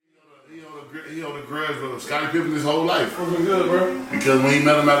the grudge with Scottie Pippen his whole life. What's been good, bro? Because when he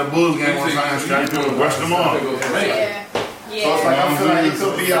met him at the Bulls game one time, Scottie Pippen brushed him off. Yeah. Yeah. So it's like, I feel like it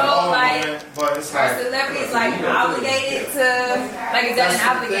could be but it's like celebrities like obligated to, like, is that an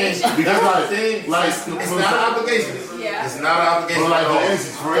obligation? Because it's not an obligation. Yeah. It's not an obligation. But like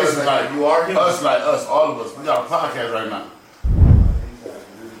for instance, like you are us, all of us, we got a podcast right now.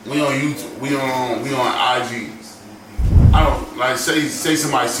 We on YouTube, we on IG. I don't like say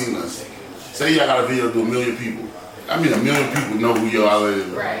somebody seen us. Say y'all got a video to 1 million people. I mean 1 million people know who y'all is.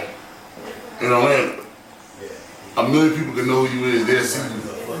 Right. You know what I mean? 1 million people can know who you is. They'll see you.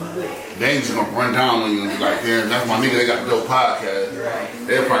 They ain't just gonna run down on you and be like, damn, that's my nigga. They got a dope podcast. Right.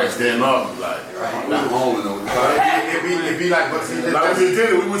 They'll probably stand up and be like, I'm home and all. It'd be like, but see, like we did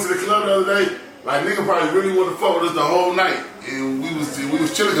it. We went to the club the other day. Like nigga probably really wanted to fuck with us the whole night, and we was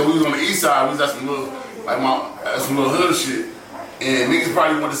chilling because we was on the east side. We was at some little some little hood shit, and niggas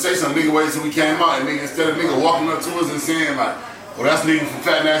probably wanted to say something. Nigga waited till we came out, and nigga instead of nigga walking up to us and saying like, "Well, that's nigga from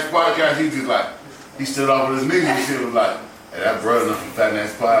Fat Nasty Podcast," he just like he stood off with his nigga and shit was like, "Hey, that brother from Fat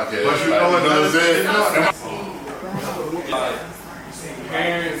Nasty Podcast." But you know what I'm saying? Like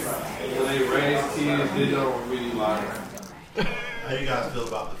parents, when they raise kids, they don't really like. How you guys feel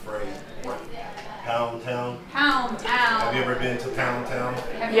about the phrase Pound Town? Pound Town. Have you ever been to Pound Town?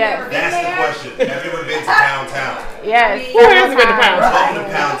 Yes. That's the question. Have you ever been to Pound Town? Yes. Who has been to Pound Town? Welcome to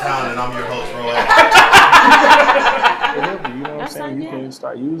Pound Town, and I'm your host, Roy. You know what I'm saying? You can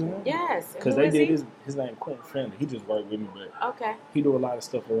start using him. Yes. Because they did his name Quentin Friendly. He just worked with me, but Okay. he do a lot of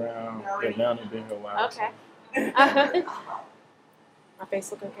stuff around Atlanta, been here a while. Okay. My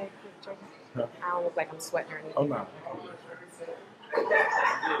face look okay? Huh? I don't look like I'm sweating or anything. Oh, no.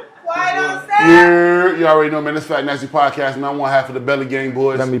 Yeah, you already know, man. This Fat Nasty Podcast, man. I'm one half of the Belly Gang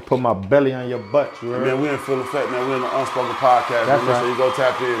boys. Let me put my belly on your butt, you heard? Man, we in full effect, man. We're in the Unspoken Podcast. That's man. right. So you go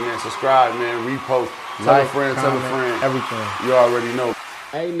tap in, man. Subscribe, man. Repost. Tell Like, a friend, tell a comment, friend. everything. You already know.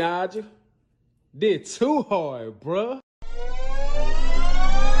 Hey, Najee. Did too hard, bruh.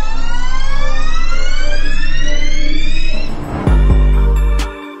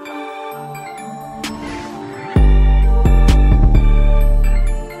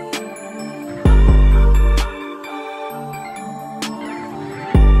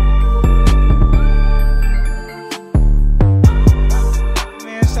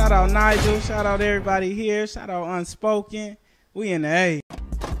 Shout out Nigel, shout out everybody here, shout out Unspoken. We in the A.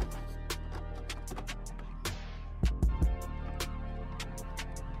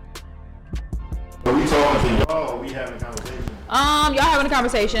 Are we talking to y'all or we having a conversation? Y'all having a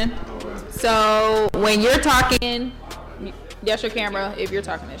conversation. So when you're talking, that's your camera. If you're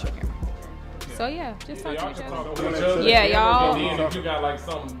talking, that's your camera. So yeah, just talk to each other. Yeah, y'all. And then if you got like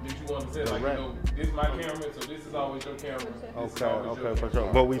something that you want to say, like, you know, this is my camera, so this is always your camera. Okay, for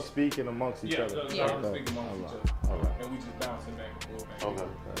sure. But we speaking amongst each other. Yeah, we speak amongst each other. All right. And we just bouncing back and forth. Okay.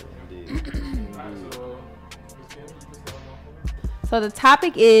 Indeed. So the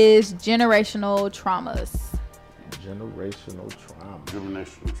topic is generational traumas. Generational trauma.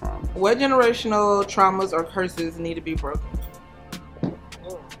 Generational trauma. What generational traumas or curses need to be broken?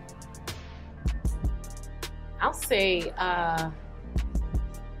 I'll say,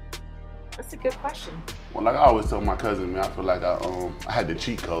 that's a good question. Well, like I always tell my cousin, man, I feel like I had the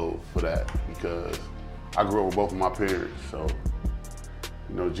cheat code for that because I grew up with both of my parents. So,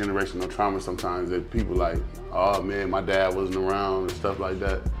 you know, generational trauma sometimes that people like, oh man, my dad wasn't around and stuff like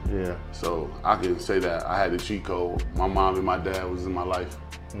that. Yeah. So I can say that I had the cheat code. My mom and my dad was in my life.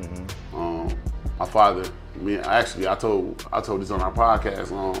 Mm-hmm. My father, I told this on our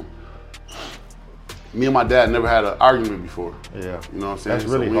podcast. Me and my dad never had an argument before. Yeah. You know what I'm saying? That's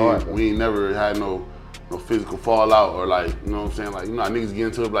really so hard. We ain't never had no physical fallout or like, you know what I'm saying? Like, you know how niggas get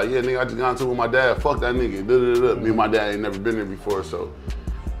into it, like, yeah, nigga, I just got into it with my dad. Fuck that nigga. Me and my dad ain't never been there before. So,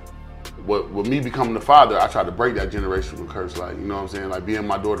 with me becoming the father, I try to break that generational curse. Like, you know what I'm saying? Like, be in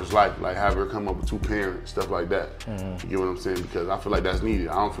my daughter's life, like have her come up with two parents, stuff like that. Mm-hmm. You know what I'm saying? Because I feel like that's needed.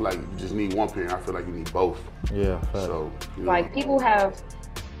 I don't feel like you just need one parent. I feel like you need both. Yeah. So, you know, Like, people have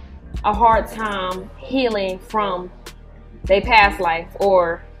a hard time healing from their past life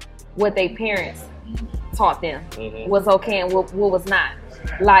or what their parents taught them was okay and what was not.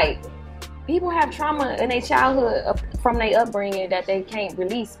 Like, people have trauma in their childhood from their upbringing that they can't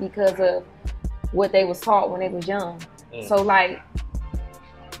release because of what they was taught when they was young. So, like,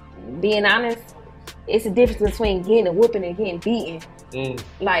 being honest, it's a difference between getting a whooping and getting beaten.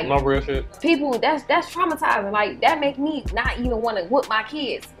 Like, no real shit. People, that's traumatizing. Like, that make me not even want to whoop my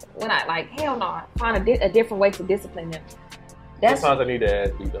kids when I, like, hell no, find a different way to discipline them. Sometimes I need to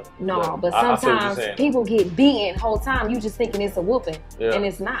ask you though. No, but sometimes people get beaten whole time. You just thinking it's a whooping, and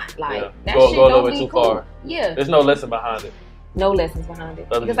it's not. Like that shit go a don't little be bit too cool. far. Yeah, there's no lesson behind it. No lessons behind it.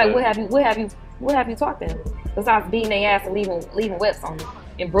 Because like, what have you taught them besides beating their ass and leaving wets on them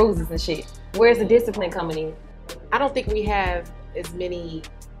and bruises and shit? Where's the discipline coming in? I don't think we have as many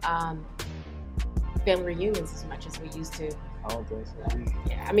family reunions as much as we used to. I don't think so.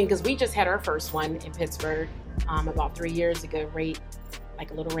 Yeah, I mean, because we just had our first one in Pittsburgh about 3 years ago, a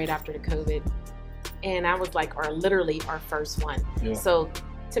little right after the COVID. And I was like, literally our first one. Yeah. So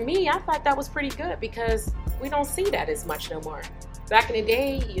to me, I thought that was pretty good because we don't see that as much no more. Back in the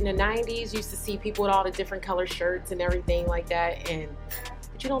day, in the 90s, you used to see people with all the different color shirts and everything like that.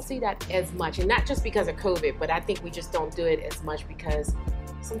 But you don't see that as much. And not just because of COVID, but I think we just don't do it as much because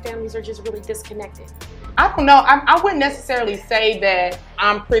some families are just really disconnected. I don't know. I wouldn't necessarily say that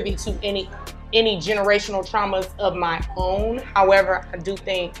I'm privy to any generational traumas of my own. However, I do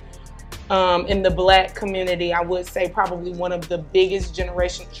think in the Black community, I would say probably one of the biggest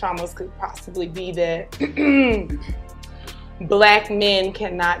generational traumas could possibly be that Black men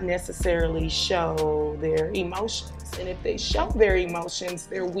cannot necessarily show their emotions. And if they show their emotions,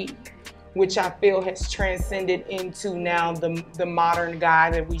 they're weak, which I feel has transcended into now the modern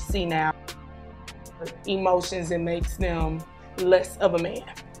guy that we see now. Emotions, it makes them less of a man.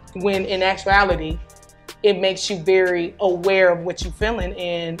 When in actuality, it makes you very aware of what you're feeling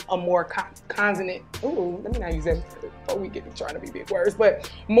and a more consonant. Ooh, let me not use that before we get to trying to be big words,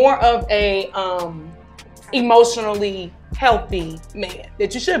 but more of a emotionally healthy man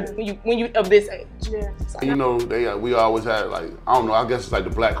that you should be when you of this age. Yeah. You know, we always had I don't know, I guess it's like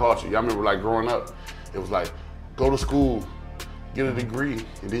the Black culture. Y'all remember growing up, it was like, go to school, get a degree,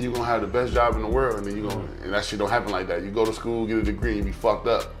 and then you're gonna have the best job in the world, and then and that shit don't happen like that. You go to school, get a degree, and be fucked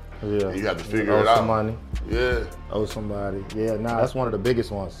up. Yeah. And you have to figure it out. Some money. Yeah. Owe somebody. Yeah, that's one of the biggest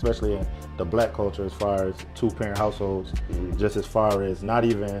ones, especially in the Black culture as far as two-parent households, just as far as not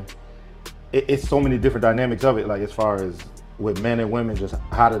even, it's so many different dynamics of it, like as far as with men and women, just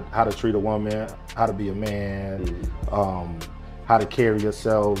how to treat a woman, how to be a man, how to carry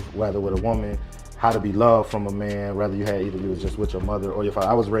yourself, whether with a woman, how to be loved from a man, whether you was just with your mother or your father.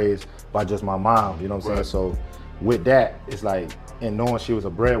 I was raised by just my mom, you know what I'm saying? So with that, it's like, and knowing she was a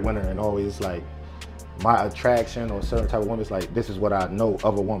breadwinner and always like my attraction or certain type of woman, it's like, this is what I know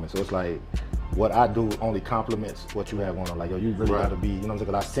of a woman. So it's like, what I do only complements what you have going on. Like, yo, you really gotta be, you know what I'm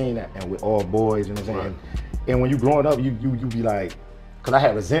saying? Cause I seen that, and with all boys, you know what I'm saying? And when you growing up, you be like, cause I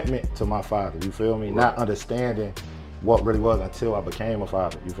had resentment to my father, you feel me? Not understanding what really was until I became a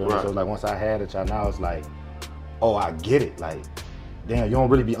father, you feel me? So it's like, once I had a child, now it's like, oh, I get it. Like, damn, you don't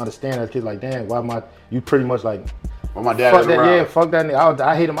really be understanding as kids. Like, damn, you pretty much like, well, my dad fuck that, yeah, fuck that nigga.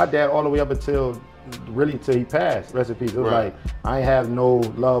 I hated my dad all the way up until he passed. Rest in peace. It was like, I ain't have no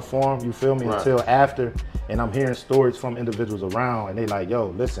love for him, you feel me, until after. And I'm hearing stories from individuals around, and they like, yo,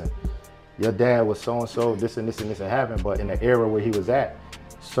 listen, your dad was so-and-so, this and this and this had happened, but in the era where he was at,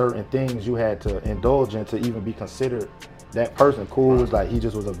 certain things you had to indulge in to even be considered that person cool. Was like, he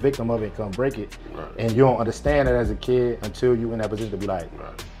just was a victim of it and couldn't break it. And you don't understand it as a kid until you in that position to be like,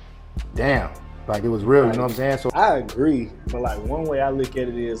 damn. Like, it was real, you know what I'm saying? So I agree, but like, one way I look at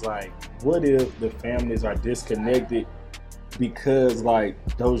it is like, what if the families are disconnected because like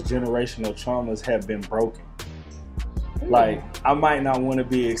those generational traumas have been broken? Like, I might not want to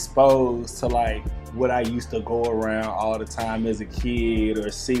be exposed to like what I used to go around all the time as a kid or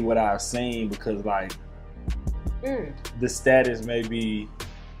see what I've seen because like the status may be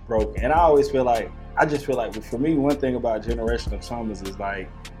broken. And I always feel like, for me, one thing about generational traumas is like,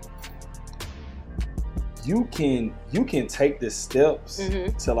 you can take the steps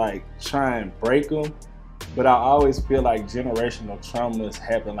to like try and break them, but I always feel like generational traumas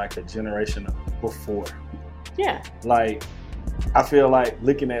happen like a generation before. Yeah. Like, I feel like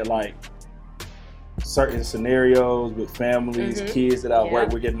looking at like certain scenarios with families, kids that I've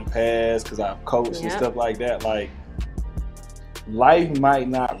worked with in the past, because I've coached and stuff like that, like, life might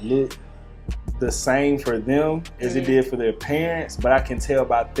not look the same for them as it did for their parents, but I can tell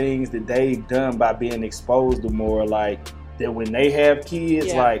by things that they've done by being exposed to more, like that when they have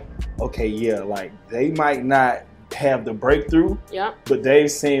kids, like, okay, like they might not have the breakthrough, but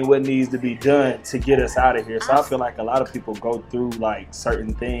they've seen what needs to be done to get us out of here. So I feel like a lot of people go through like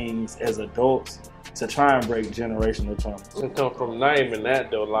certain things as adults to try and break generational trauma. To come from naming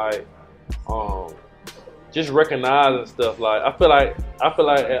that though, like, just recognizing stuff. Like, I feel like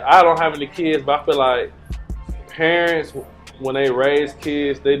I don't have any kids, but I feel like parents, when they raise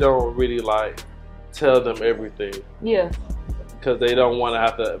kids, they don't really like tell them everything. Yeah. because they don't want to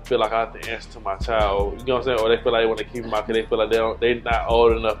have to feel like I have to answer to my child. You know what I'm saying? Or they feel like they want to keep them out because they feel like they're not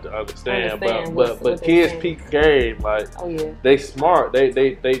old enough to understand. But kids peak game. Like, they smart.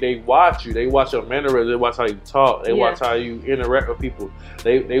 They watch you. They watch your mannerisms. They watch how you talk. They watch how you interact with people.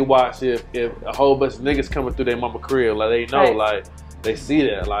 They watch if a whole bunch of niggas coming through their mama crib. Like, they know. Like, they see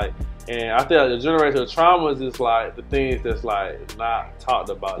that. Like, and I think like the generational traumas is like the things that's like not talked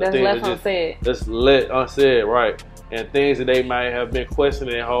about. That's left unsaid. That's let unsaid, right? And things that they might have been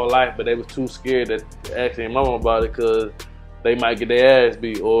questioning their whole life, but they was too scared to ask their mama about it because they might get their ass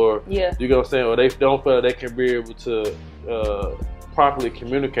beat, or you know what I'm saying, or they don't feel they can be able to properly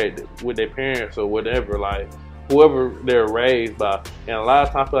communicate with their parents or whatever, like whoever they're raised by. And a lot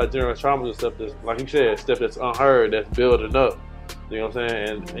of times, I feel like generational traumas and stuff that's, like you said, stuff that's unheard, that's building up. You know what I'm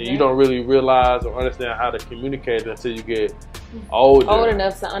saying? And you don't really realize or understand how to communicate until you get older. Old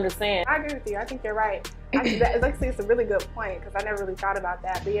enough to understand. I agree with you. I think you're right. It's a really good point because I never really thought about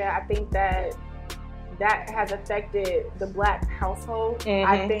that. But yeah, I think that has affected the Black household.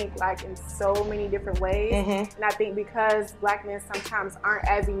 I think like in so many different ways. And I think because Black men sometimes aren't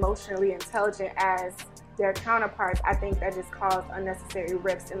as emotionally intelligent as their counterparts, I think that just caused unnecessary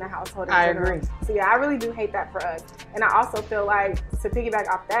rifts in the household in general. Agree. So yeah, I really do hate that for us. And I also feel like, to piggyback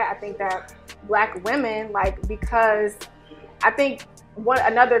off that, I think that Black women, like, because I think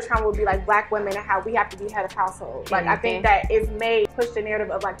another trauma would be like Black women and how we have to be head of household. Like, I think that it's push the narrative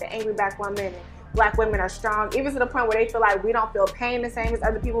of like the angry Black woman and Black women are strong, even to the point where they feel like we don't feel pain the same as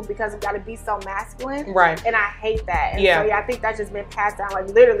other people because we got to be so masculine. Right. And I hate that. And so yeah, I think that's just been passed down, like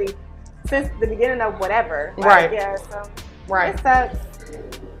literally since the beginning of whatever. Like, right. Yeah. So it sucks.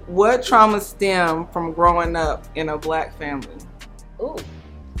 What trauma stem from growing up in a Black family? Ooh.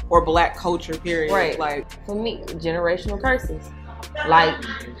 Or Black culture, period. Right. Like, for me, generational curses. Like,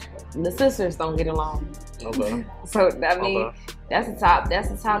 the sisters don't get along. Okay. So I mean, that's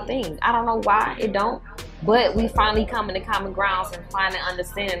the top thing. I don't know why it don't, but we finally come into common grounds and find an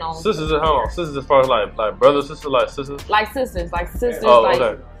understanding on. Sisters at home. Sisters as far as like brothers, sisters, like sisters. Like sisters, like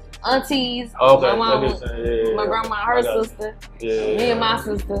okay. Aunties. Okay. My mama, yeah. my grandma, her sister. Yeah. Me and my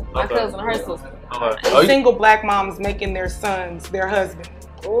sister, my cousin, her sister. Okay. Single Black moms making their sons their husband.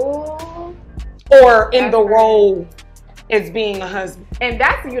 Ooh. Or in the role as being a husband. And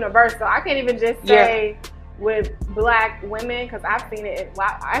that's universal. I can't even just say with Black women, because I've seen it.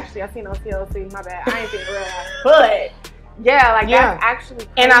 Well, actually, I've seen it on TLC. My bad. I ain't seen it in real life. But that's actually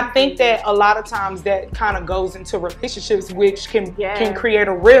crazy. And I think that a lot of times that kind of goes into relationships, which can create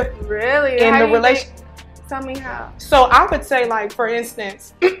a rift in the relationship. Tell me how. So I would say, like, for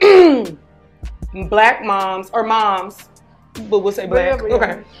instance, Black moms or moms, but we'll say Black.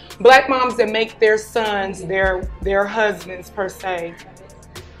 Okay. Black moms that make their sons their husbands per se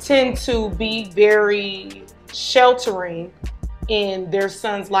tend to be very sheltering in their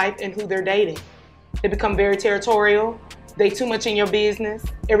son's life and who they're dating. They become very territorial. They too much in your business.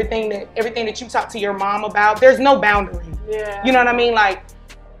 Everything that you talk to your mom about, there's no boundary. Yeah. You know what I mean? Like,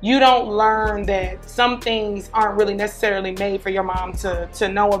 you don't learn that some things aren't really necessarily made for your mom to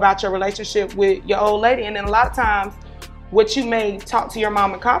know about your relationship with your old lady. And then a lot of times, what you may talk to your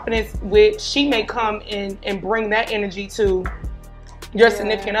mom in confidence with, she may come in and bring that energy to your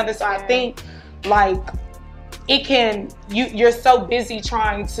significant other. So I think, like, it can, you're so busy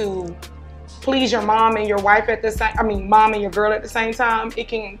trying to please your mom and your wife at the same, mom and your girl at the same time, it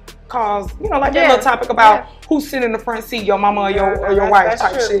can cause, that little topic about who's sitting in the front seat, your mama or your wife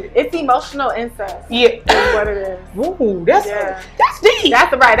type shit. It's emotional incest. Yeah. That's what it is. Ooh, that's deep.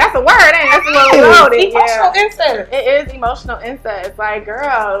 That's a word, ain't it? That's a little loaded. Emotional incest. It is emotional incest. It's like,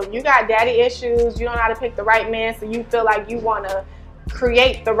 girl, you got daddy issues, you don't know how to pick the right man, so you feel like you want to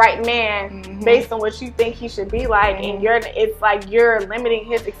create the right man based on what you think he should be like, and it's like you're limiting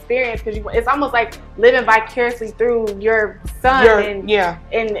his experience because it's almost like living vicariously through your son. And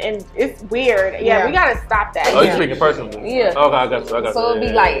it's weird. Yeah, we gotta stop that. Oh, you speaking personally? Yeah. Okay, I got you. So it'd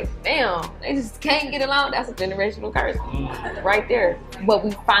be like, damn, they just can't get along. That's a generational curse right there. But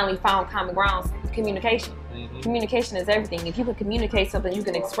we finally found common grounds. Communication. Communication is everything. If you can communicate something, you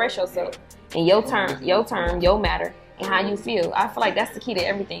can express yourself in your term, your matter, and how you feel. I feel like that's the key to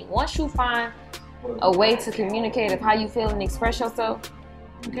everything. Once you find a way to communicate of how you feel and express yourself,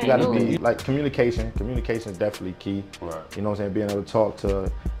 you gotta be like communication. Communication is definitely key. Right. You know what I'm saying? Being able to talk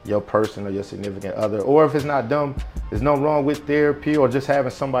to your person or your significant other, or if it's not them, there's no wrong with therapy or just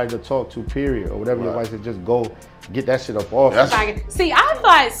having somebody to talk to, period, or whatever your wife is. Just go get that shit up off. I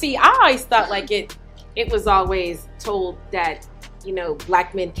always thought like it was always told that,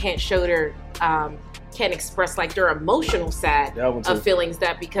 Black men can't show their can't express like their emotional side of feelings,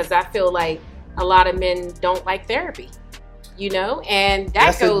 that because I feel like a lot of men don't like therapy. You know, and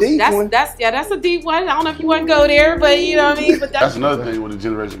that that's a deep one. I don't know if you want to go there, but you know what I mean. But that's another thing with the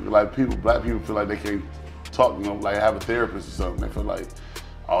generation. Like black people feel like they can't talk, you know, like have a therapist or something. They feel like,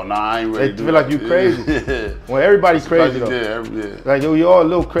 oh no, I ain't ready. They feel like you crazy. Well, everybody's crazy though. Yeah. Like yo, you're all a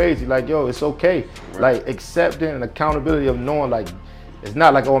little crazy. Like yo, it's okay. Right. Like accepting and accountability of knowing like it's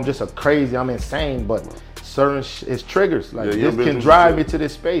not like, oh, I'm just I'm insane, but certain it's triggers. Like this can drive me to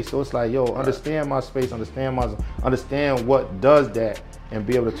this space. So it's like, yo, understand my space, understand what does that, and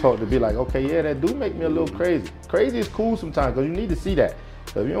be able to talk to be like, okay, yeah, that do make me a little crazy. Crazy is cool sometimes because you need to see that.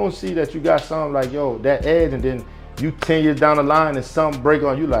 So if you don't see that you got something like, yo, that edge, and then you 10 years down the line and something break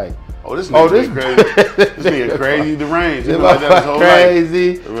on you, like, this crazy. This nigga crazy deranged. This like that his whole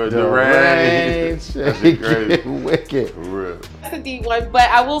crazy life. Deranged. That's crazy. Wicked. For real. That's a deep one, but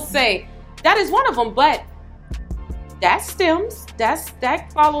I will say that is one of them. But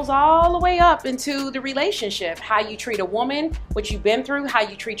that follows all the way up into the relationship. How you treat a woman, what you've been through, how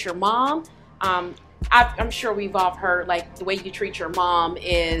you treat your mom. I'm sure we've all heard like the way you treat your mom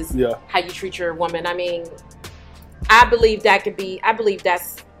is how you treat your woman. I mean, I believe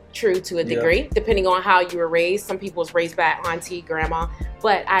that's true to a degree, depending on how you were raised. Some people was raised by auntie, grandma,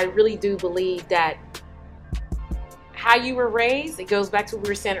 but I really do believe that how you were raised, it goes back to what we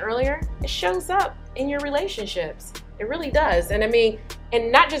were saying earlier, it shows up in your relationships. It really does. And I mean,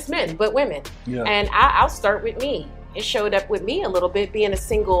 and not just men, but women. Yeah. And I'll start with me. It showed up with me a little bit, being a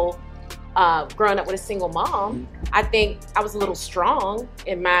single, growing up with a single mom. I think I was a little strong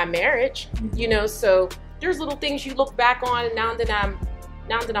in my marriage, you know, so there's little things you look back on, and now that I'm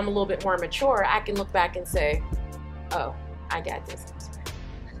a little bit more mature, I can look back and say, oh, I got this.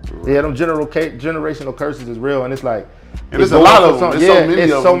 Yeah, them generational curses is real, and it's like, and there's a lot of them.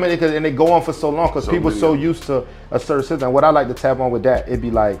 It's so many, and they go on for so long because people are so used to a certain system. What I like to tap on with that, it'd be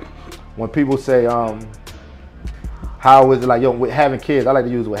like when people say, how is it like, yo, with having kids? I like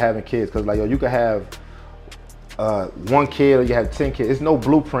to use with having kids because like, yo, you could have one kid or you have 10 kids. It's no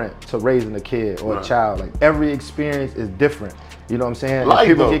blueprint to raising a kid or a child. Like every experience is different. You know what I'm saying? Life,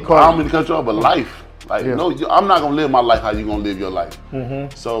 people though. get caught. I don't mean to cut you off, but life. Like, no, I'm not gonna live my life how you gonna live your life.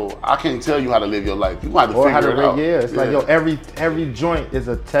 So I can't tell you how to live your life. You might have to figure it out. Yeah, it's like, yo, every joint is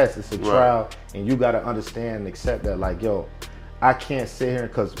a test. It's a trial, and you gotta understand and accept that. Like, yo, I can't sit here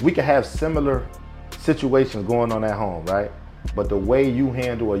because we can have similar situations going on at home, right? But the way you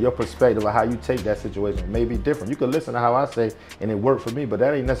handle or your perspective of how you take that situation may be different. You can listen to how I say, and it worked for me, but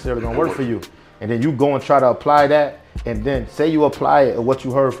that ain't necessarily gonna work for you. And then you go and try to apply that, and then say you apply it or what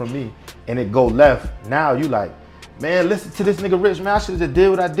you heard from me, and it go left. Now you like, man, listen to this nigga Rich, man, I should have just did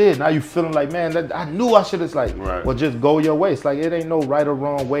what I did. Now you feeling like, man, I knew I should have, like, well, just go your way. It's like, it ain't no right or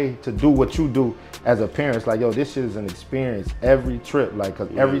wrong way to do what you do as a parent. It's like, yo, this shit is an experience every trip, like, cause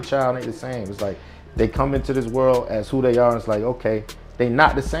every child ain't the same. It's like, they come into this world as who they are, and it's like, okay, they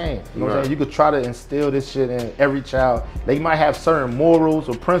not the same. You know what I'm saying? You could try to instill this shit in every child. They might have certain morals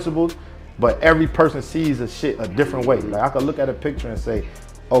or principles, but every person sees a shit a different way. Like I could look at a picture and say,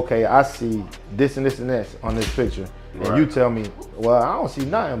 okay, I see this and this and this on this picture. And you tell me, well, I don't see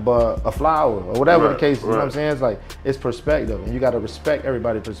nothing but a flower or whatever the case is. You know what I'm saying? It's like, it's perspective, and you got to respect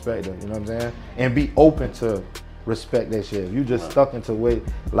everybody's perspective. You know what I'm saying? And be open to respect that shit. If you just stuck into way,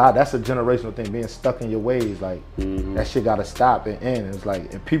 that's a generational thing. Being stuck in your ways, like that shit got to stop and end. It's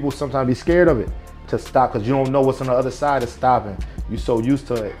like, and people sometimes be scared of it to stop because you don't know what's on the other side of stopping. You so used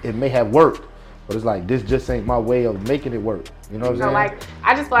to it. It may have worked, but it's like, this just ain't my way of making it work. You know what I'm saying? Like,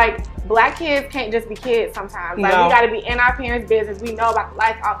 I just like, black kids can't just be kids sometimes. Like, we gotta be in our parents' business. We know about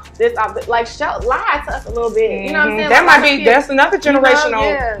life, like, lie to us a little bit. You know what I'm saying? That might be, that's another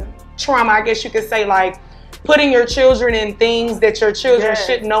generational trauma, I guess you could say, like, putting your children in things that your children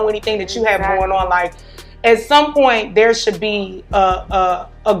shouldn't know anything that you have going on. Like, at some point, there should be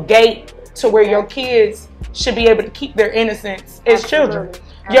a gate to where your kids should be able to keep their innocence as children.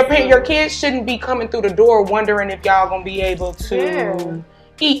 Your kids shouldn't be coming through the door wondering if y'all gonna be able to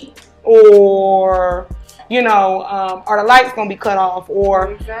eat, or you know, are the lights gonna be cut off,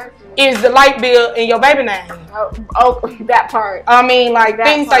 or is the light bill in your baby name? Oh, that part. I mean, like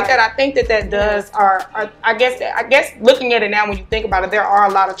things like that. I think that does I guess looking at it now, when you think about it, there are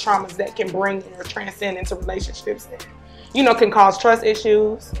a lot of traumas that can bring or transcend into relationships that, you know, can cause trust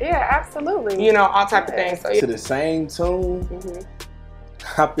issues. Yeah, absolutely. You know, all type of things. So, to the same tune,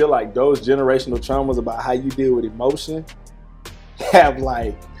 I feel like those generational traumas about how you deal with emotion have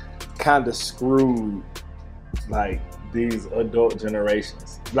like kind of screwed like these adult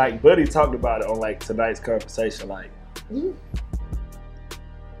generations. Like Buddy talked about it on like tonight's conversation. Like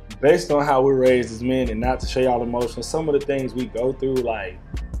based on how we're raised as men, and not to show y'all emotions, some of the things we go through, like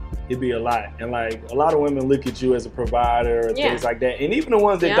it'd be a lot. And like a lot of women look at you as a provider or things like that. And even the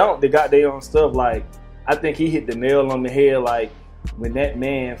ones that don't, they got their own stuff. Like I think he hit the nail on the head. Like when that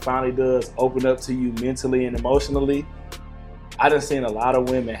man finally does open up to you mentally and emotionally, I done seen a lot of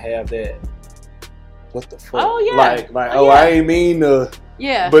women have that. What the fuck? Oh yeah. Like I ain't mean to.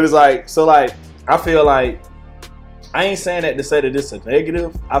 Yeah. But it's like, so like, I feel like, I ain't saying that to say that it's a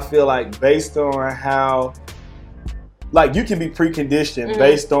negative. I feel like based on how, like you can be preconditioned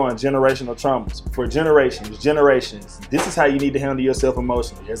based on generational traumas. For generations, this is how you need to handle yourself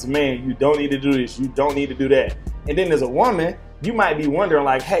emotionally. As a man, you don't need to do this, you don't need to do that. And then as a woman, you might be wondering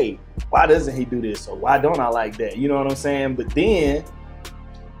like, hey, why doesn't he do this? Or why don't I like that? You know what I'm saying? But then,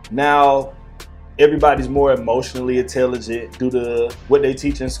 now, everybody's more emotionally intelligent due to what they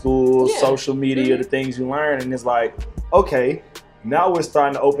teach in school, social media, the things you learn. And it's like, okay, now we're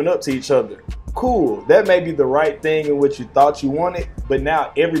starting to open up to each other. Cool. That may be the right thing in what you thought you wanted, but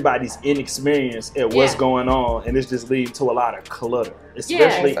now everybody's inexperienced at what's going on, and it's just leading to a lot of clutter.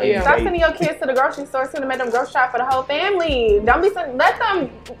 Especially Stop sending your kids to the grocery store to make them grocery shop for the whole family. Don't be let them.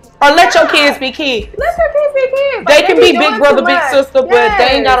 Or let your kids be kids. Let your kids be kids. They can be big brother, big sister, but they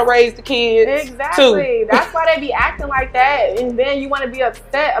ain't gotta raise the kids. Exactly. That's why they be acting like that, and then you want to be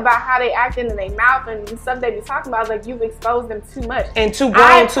upset about how they acting in their mouth and stuff they be talking about. Like you've exposed them too much and too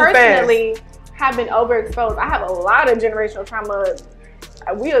grown too fast. I personally have been overexposed. I have a lot of generational trauma.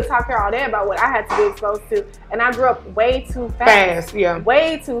 We'll talk here all day about what I had to be exposed to, and I grew up way too fast.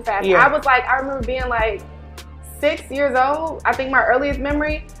 Way too fast. I was like, I remember being like 6 years old, I think my earliest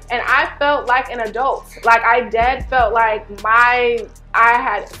memory, and I felt like an adult. Like I dead felt like I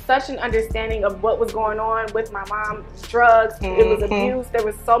had such an understanding of what was going on with my mom, drugs, it was abuse, there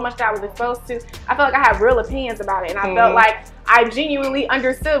was so much that I was exposed to. I felt like I had real opinions about it, and I felt like I genuinely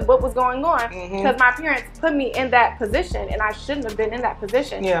understood what was going on because my parents put me in that position, and I shouldn't have been in that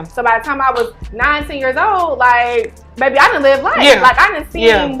position. So by the time I was 9, 10 years old, like, baby, I didn't live life. Like I didn't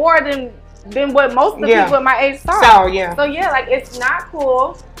see more than what most of the people at my age saw. So yeah, like it's not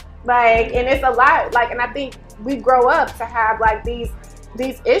cool. Like, and it's a lot. Like, and I think we grow up to have like these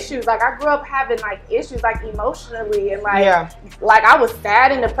issues. Like I grew up having like issues like emotionally and like like I was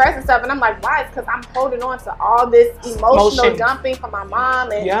sad and depressed and stuff, and I'm like, why? It's because I'm holding on to all this emotional dumping from my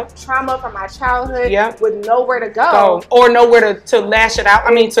mom and trauma from my childhood with nowhere to go or nowhere to lash it out.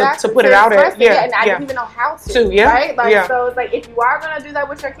 I mean to put it out at. And I didn't even know how to. Right? Like so it's like if you are gonna do that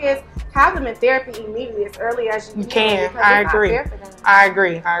with your kids, have them in therapy immediately as early as you can. I agree. I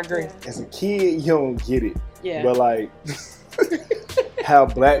agree. As a kid, you don't get it. But like how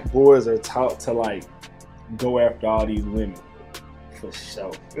black boys are taught to like go after all these women for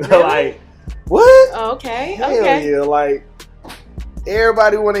sure. Really? Like what? Oh, okay. Hell yeah! Like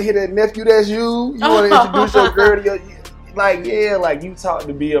everybody want to hit that nephew. That's you. You want to introduce your girl to your like like you taught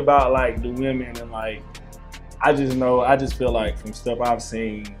to be about like the women and like I just feel like from stuff I've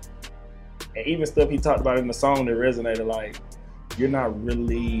seen and even stuff he talked about in the song that resonated. Like you're not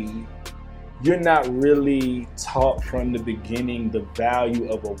really taught from the beginning the value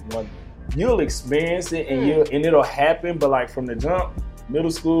of a woman. You'll experience it and it'll happen, but like from the jump,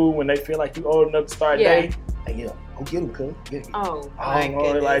 middle school, when they feel like you old enough to start dating, like, go get them, cuz. Oh my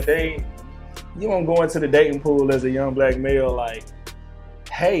goodness. Like you don't go into the dating pool as a young black male like,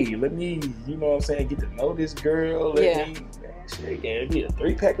 hey, let me, you know what I'm saying, get to know this girl. Let me, shit, it'd be a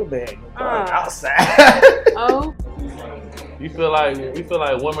 3-pack of bag outside. You feel like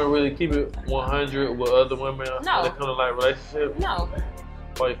women really keep it 100 with other women when it comes to like relationships? No.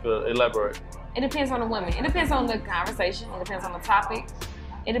 Why you feel? Elaborate. It depends on the woman. It depends on the conversation. It depends on the topic.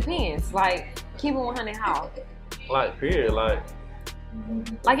 It depends. Like keep it 100 how? Like period. Like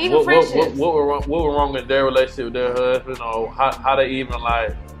even friendships. What were wrong in their relationship with their husband, or how they even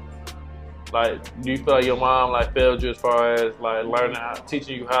like do you feel like your mom like failed you as far as like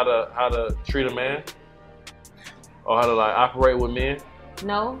teaching you how to treat a man? Or how to like operate with men?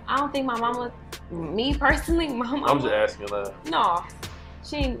 No, I don't think my mama. Me personally, my mama. I'm just asking that. No,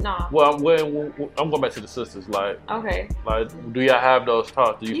 no. Well, I'm going back to the sisters. Like, okay. Like, do y'all have those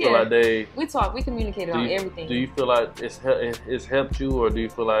talks? Do you feel like we talk, we communicated on everything. Do you feel like it's helped you, or do you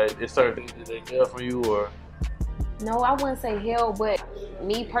feel like it's certain things that they help from you, or? No, I wouldn't say hell, but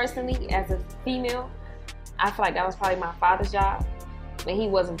me personally, as a female, I feel like that was probably my father's job, but he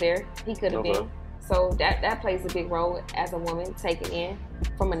wasn't there. He could have been. So that plays a big role as a woman, taking in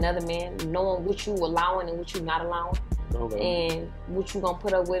from another man, knowing what you allowing and what you not allowing, and what you gonna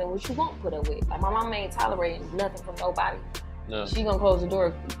put up with and what you won't put up with. Like my mama ain't tolerating nothing from nobody. No. She gonna close the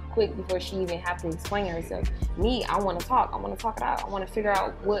door quick before she even have to explain herself. Me, I want to talk. I want to talk it out. I want to figure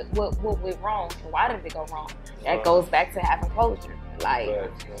out what went wrong and why did it go wrong. That goes back to having closure.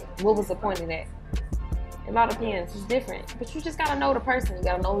 Like, what was the point of that? A lot of parents is different, but you just gotta know the person. You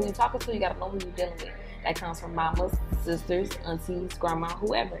gotta know who you're talking to. You gotta know who you're dealing with. That comes from mamas, sisters, aunties, grandma,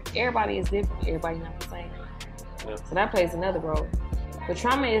 whoever. Everybody is different. Everybody not the same. Yeah. So that plays another role. But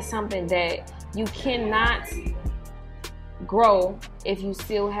trauma is something that you cannot grow if you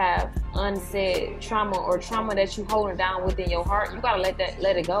still have unsaid trauma or trauma that you holding down within your heart. You gotta let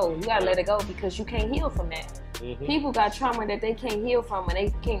it go. You gotta let it go because you can't heal from that. Mm-hmm. People got trauma that they can't heal from, and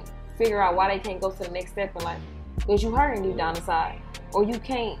they can't figure out why they can't go to the next step in life because you hurting deep down inside, or you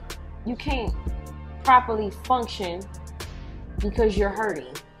can't properly function because you're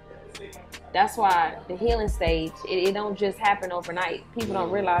hurting. That's why the healing stage, it don't just happen overnight. People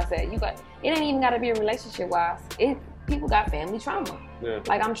don't realize that it ain't even gotta be a relationship wise. People got family trauma. Yeah.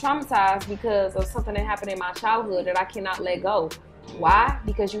 Like, I'm traumatized because of something that happened in my childhood that I cannot let go. Why?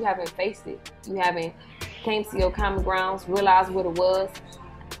 Because you haven't faced it. You haven't came to your common grounds, realized what it was,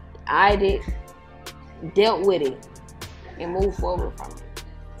 eyed it, dealt with it, and moved forward from it.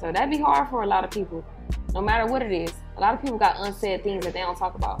 So that'd be hard for a lot of people, no matter what it is. A lot of people got unsaid things that they don't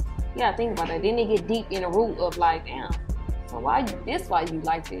talk about. You gotta think about that. Then they get deep in the root of like, damn, so why you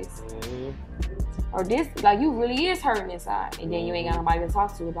like this? Mm-hmm. Or this, like, you really is hurting inside, and then you ain't got nobody to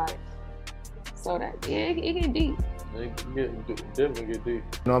talk to about it. So that, yeah, it get deep. Definitely get deep. You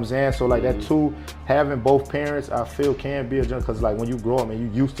know what I'm saying? So like that too, having both parents, I feel can be a journey, because like when you grow up and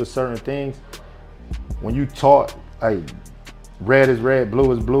you used to certain things, when you taught like red is red,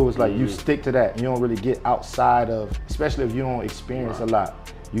 blue is blue, it's like you stick to that. You don't really get outside of, especially if you don't experience a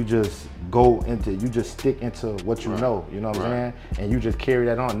lot. You just you just stick into what you know, you know what I'm saying? And you just carry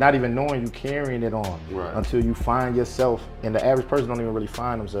that on, not even knowing you carrying it on until you find yourself, and the average person don't even really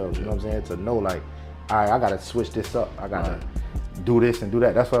find themselves, you know what I'm saying? To know like, all right, I gotta switch this up, I gotta do this and do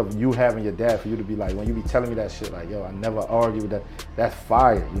that. That's why you having your dad, for you to be like, when you be telling me that shit, like, yo, I never argue with that, that's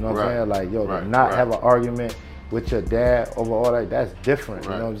fire, you know what I'm saying? Like, yo, to not have an argument with your dad over all that, that's different, you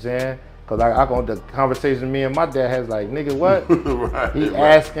know what I'm saying? Cause like I go the conversation me and my dad has like, nigga, what? He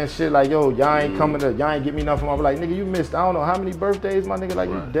asking shit like, yo, y'all ain't coming to, y'all ain't get me nothing. I'm like, nigga, you missed I don't know how many birthdays, my nigga, like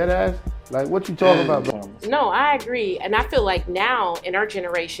you dead ass. Like, what you talking about, bro? No, I agree. And I feel like now in our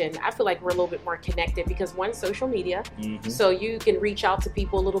generation, I feel like we're a little bit more connected because one, social media. Mm-hmm. So you can reach out to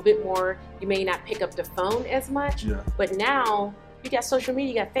people a little bit more. You may not pick up the phone as much, but now you got social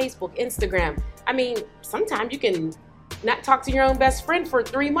media, you got Facebook, Instagram. I mean, sometimes you can not talk to your own best friend for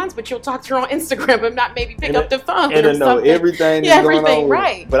 3 months, but you'll talk to your own Instagram and not maybe pick up the phone and or know something. Everything that's going on.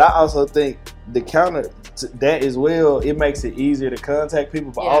 Right. But I also think the counter to that as well, it makes it easier to contact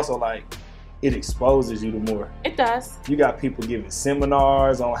people, but also like it exposes you to more. It does. You got people giving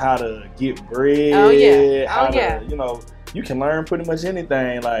seminars on how to get bread. Oh yeah. To, you know, you can learn pretty much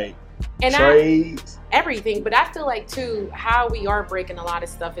anything, like trades. Everything. But I feel like too, how we are breaking a lot of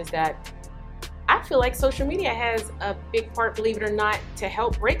stuff is that I feel like social media has a big part, believe it or not, to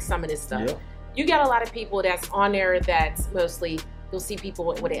help break some of this stuff. Yeah. You got a lot of people that's on there that's mostly, you'll see people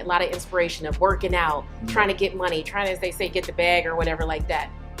with a lot of inspiration of working out, trying to get money, trying to, as they say, get the bag or whatever like that.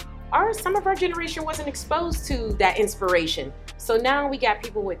 Some of our generation wasn't exposed to that inspiration. So now we got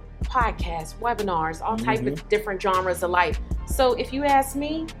people with podcasts, webinars, all type of different genres of life. So if you ask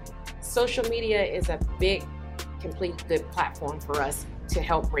me, social media is a big, complete good platform for us to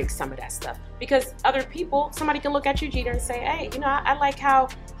help break some of that stuff. Because other people, somebody can look at you, Jeter, and say, hey, you know, I like how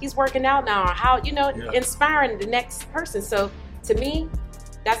he's working out now, or how, you know, inspiring the next person. So to me,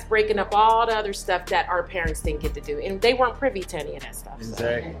 that's breaking up all the other stuff that our parents didn't get to do. And they weren't privy to any of that stuff.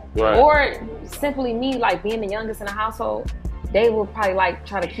 Exactly. So. Right. Or simply me, like being the youngest in the household, they would probably like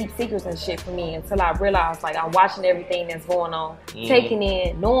try to keep secrets and shit from me until I realized like I'm watching everything that's going on, taking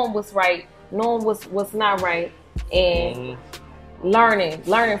in, knowing what's right, knowing what's not right, and learning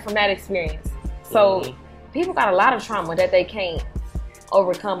from that experience. So people got a lot of trauma that they can't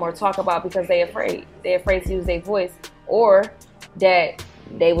overcome or talk about because they're afraid. They're afraid to use their voice, or that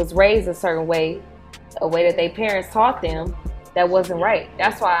they was raised a certain way, a way that their parents taught them that wasn't right.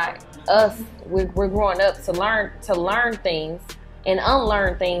 That's why we're growing up to learn things and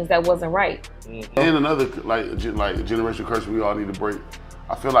unlearn things that wasn't right. And another like generational curse we all need to break.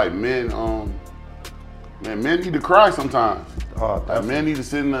 I feel like men need to cry sometimes. Like men need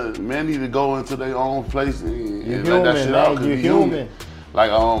to men need to go into their own place and let that shit out. You're human. Like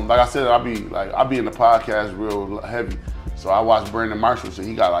I said, I be in the podcast real heavy. So I watched Brandon Marshall. So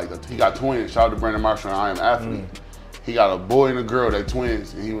he got twins. Shout out to Brandon Marshall and I Am Athlete. He got a boy and a girl, they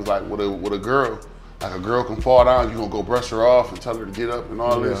twins, and he was like, with a girl, like a girl can fall down, you gonna go brush her off and tell her to get up and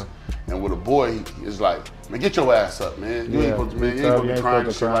all this. And with a boy, he's like, man, get your ass up, man. You ain't supposed to be crying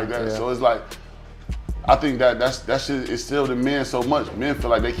and shit like that. So it's like, I think that shit is still the men so much. Men feel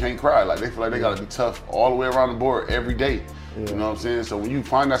like they can't cry. Like they feel like they gotta be tough all the way around the board every day. Yeah. You know what I'm saying? So when you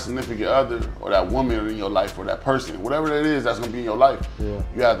find that significant other or that woman in your life or that person, whatever that is that's gonna be in your life,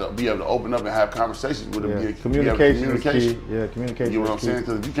 you have to be able to open up and have conversations with them. Communication is key. Yeah, communication. You know what I'm saying?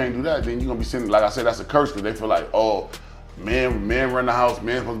 Because if you can't do that, then you're gonna be sitting, like I said, that's a curse because they feel like, oh, men run the house,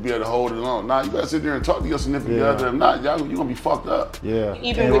 men supposed to be able to hold it on. Nah, you gotta sit there and talk to your significant other. If not, you're gonna be fucked up. Yeah.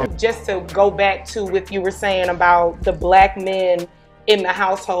 Even with, just to go back to what you were saying about the black men in the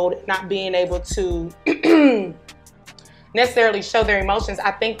household not being able to necessarily show their emotions,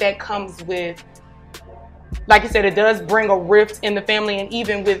 I think that comes with, like you said, it does bring a rift in the family, and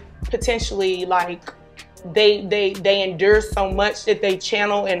even with potentially like they endure so much that they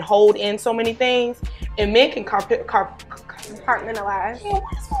channel and hold in so many things, and men can compartmentalize.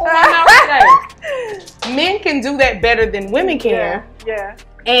 Men can do that better than women can. Yeah.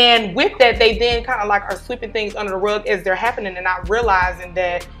 And with that, they then kind of like are sweeping things under the rug as they're happening and not realizing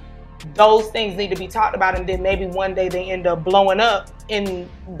that those things need to be talked about, and then maybe one day they end up blowing up and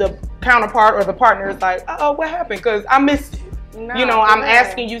the counterpart or the partner is like, oh, what happened? Because I missed it. No, you know, I'm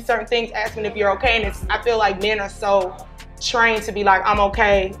asking you certain things, asking if you're okay, and I feel like men are so trained to be like, I'm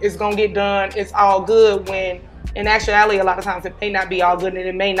okay, it's gonna get done, it's all good, when in actuality a lot of times it may not be all good and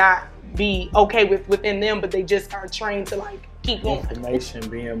it may not be okay within them, but they just are trained to like keep going. Information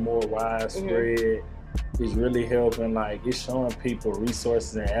being more widespread is really helping. Like, it's showing people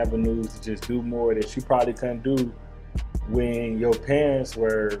resources and avenues to just do more that you probably couldn't do when your parents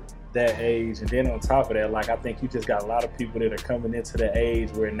were that age. And then on top of that, like, I think you just got a lot of people that are coming into the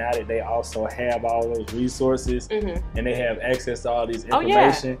age where now that they also have all those resources and they have access to all these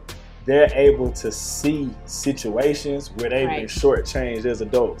information, they're able to see situations where they've been shortchanged as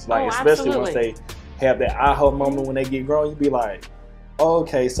adults. Like, especially once they have that aha moment when they get grown, you be like,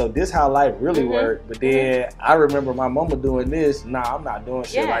 okay, so this how life really worked. But then I remember my mama doing this. Nah, I'm not doing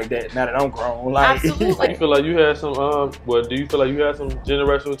shit like that now that I'm grown. Like, absolutely. You feel like you had some do you feel like you had some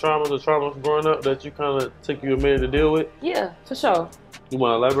generational traumas or traumas growing up that you kind of took you a minute to deal with? Yeah, for sure. You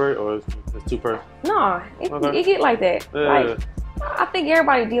want to elaborate, or it's too personal? No, it get like that. Yeah. Like, I think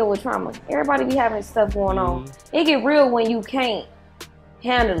everybody deal with trauma. Everybody be having stuff going on. It get real when you can't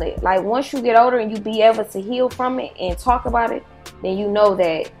handle it. Like, once you get older and you be able to heal from it and talk about it, then you know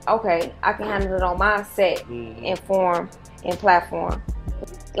that, okay, I can handle it on my set and form and platform.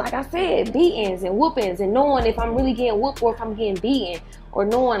 Like I said, beatings and whoopings, and knowing if I'm really getting whooped or if I'm getting beaten, or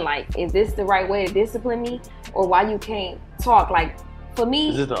knowing like, is this the right way to discipline me, or why you can't talk. Like, for me,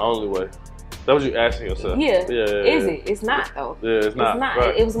 is this the only way? That was you asking yourself. Yeah. Is it? It's not though. Yeah, it's not.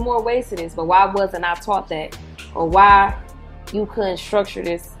 Right. It was more ways to this, but why wasn't I taught that, or why you couldn't structure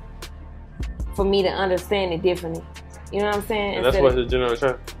this for me to understand it differently? You know what I'm saying? And that's where the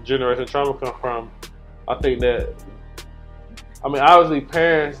generation trauma come from. I think that, I mean, obviously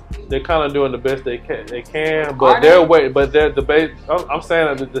parents, they're kind of doing the best they can, but they're the base. I'm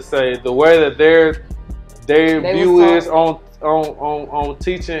saying that to say the way that their view is on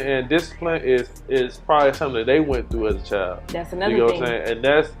teaching and discipline is probably something that they went through as a child. That's another thing. You know thing. what I'm saying? And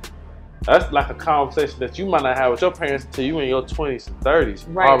that's like a conversation that you might not have with your parents until you in your 20s and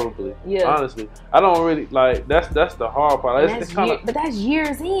 30s, probably. Yeah. Honestly, I don't really like. That's the hard part. But that's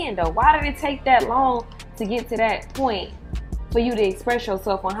years in though. Why did it take that long to get to that point for you to express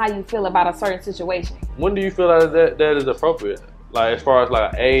yourself on how you feel about a certain situation? When do you feel like that is appropriate? Like, as far as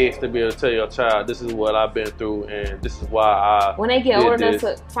like an age to be able to tell your child, this is what I've been through and this is why I. When they get old enough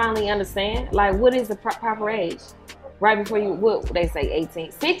to finally understand, like, what is the proper age? Right before you, what they say,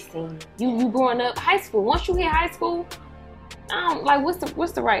 18, 16. You growing up, high school. Once you hit high school,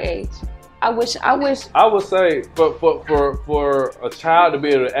 what's the right age? I wish. I would say for a child to be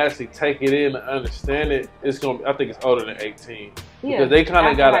able to actually take it in and understand it, I think it's older than 18. Yeah, because they kind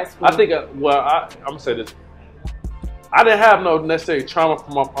of got it. I think. I'm gonna say this. I didn't have no necessary trauma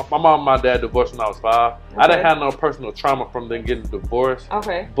from my mom and my dad divorced when I was 5. Okay. I didn't have no personal trauma from them getting divorced.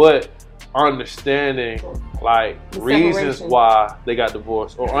 Okay. But understanding like reasons why they got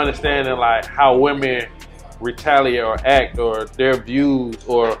divorced, or understanding like how women retaliate or act, or their views,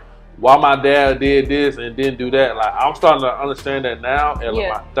 or why my dad did this and didn't do that. Like, I'm starting to understand that now in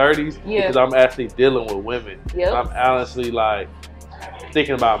my 30s because I'm actually dealing with women. I'm honestly like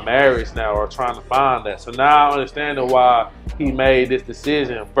thinking about marriage now, or trying to find that. So now I understand why he made this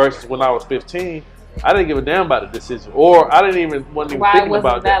decision versus when I was 15. I didn't give a damn about the decision, or I wasn't even thinking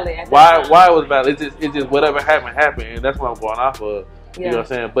about that. Why it was valid? It's just whatever happened, and that's what I'm going off of. You know what I'm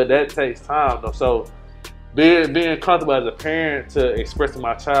saying? But that takes time though. So being comfortable as a parent to express to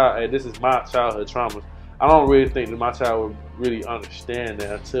my child, hey, this is my childhood traumas. I don't really think that my child really understand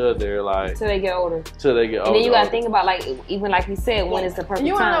that until they're like until they get older. And then you gotta think about like even like you said, when is the perfect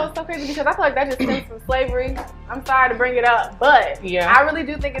you wanna time? know what's so crazy? Because I feel like that just stems from slavery. I'm sorry to bring it up, but I really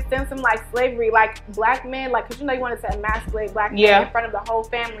do think it stems from like slavery, like black men, like, cause you know you wanted to emasculate black men in front of the whole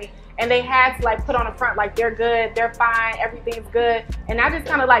family. And they had to like put on the front like they're good, they're fine, everything's good, and that just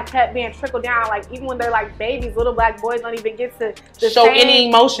kind of like kept being trickled down. Like even when they're like babies, little black boys don't even get to show any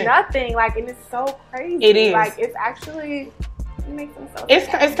emotion, nothing. Like, and it's so crazy. It is like it's actually it makes them so.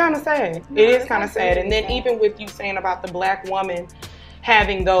 It's kind of sad. It is kind of sad. And then even with you saying about the black woman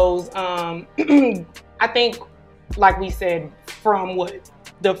having those, I think, like we said, from what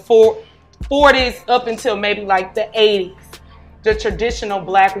the 40s up until maybe like the 80s. The traditional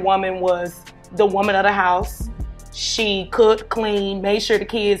black woman was the woman of the house. She cooked, cleaned, made sure the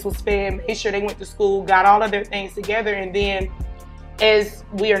kids was fed, made sure they went to school, got all of their things together. And then as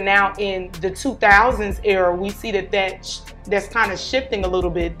we are now in the 2000s era, we see that's kind of shifting a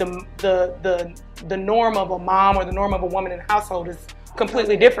little bit. The norm of a mom or the norm of a woman in the household is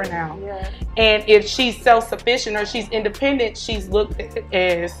completely different now. Yeah. And if she's self-sufficient or she's independent, she's looked at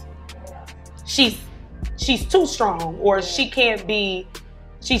as she's too strong, or she can't be,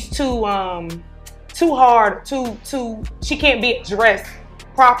 she's too hard, she can't be addressed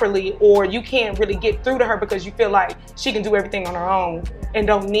properly, or you can't really get through to her because you feel like she can do everything on her own and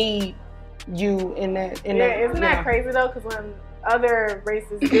don't need you in that. Isn't that crazy though? Because when other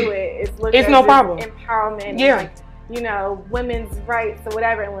races do it, it's looked it's at no as problem. Empowerment. Yeah. And like, you know, women's rights or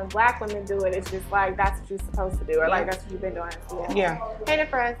whatever. And when black women do it, it's just like that's what you're supposed to do, or like that's what you've been doing. Yeah. Hate it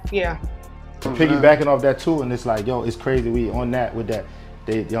for us. Yeah. Piggybacking off that too, and it's like, yo, it's crazy. We on that with that.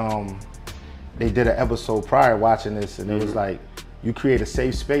 They did an episode prior watching this, and it was like, you create a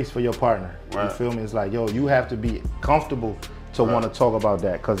safe space for your partner. You feel me? It's like, yo, you have to be comfortable to want to talk about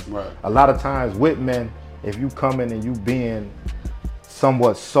that, because a lot of times with men, if you come in and you being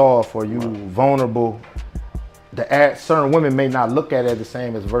somewhat soft or you vulnerable, certain women may not look at it the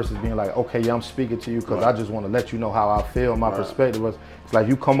same as versus being like, okay, yeah, I'm speaking to you because I just want to let you know how I feel. My perspective was, it's like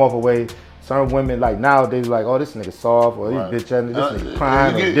you come off away. Certain women like nowadays like, oh, this nigga soft, or this bitch, this nigga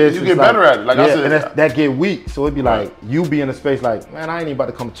crying, you or this. You get better at it. Like I said, and that get weak. So it'd be like you be in a space like, man, I ain't even about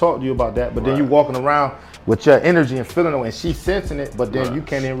to come talk to you about that. But then you walking around with your energy and feeling it, and she's sensing it, but then you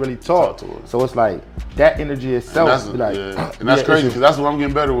can't even really talk to her. So it's like that energy itself. And that's crazy because that's what I'm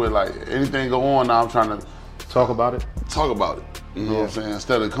getting better with. Like anything go on now, I'm trying to talk about it. You know what I'm saying?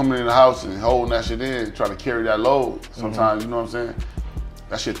 Instead of coming in the house and holding that shit in, trying to carry that load. Sometimes, you know what I'm saying?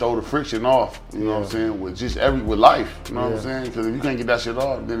 That shit throw the friction off, you know what I'm saying, with just with life, you know what I'm saying? Because if you can't get that shit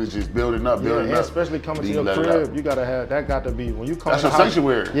off, then it's just building up. And especially coming to your crib, you gotta have, that got to be, when you come that's to your the house,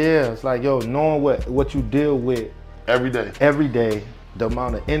 sanctuary. Yeah, it's like, yo, knowing what you deal with every day, the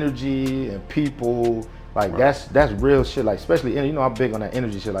amount of energy and people, like that's real shit, like especially, you know, I'm big on that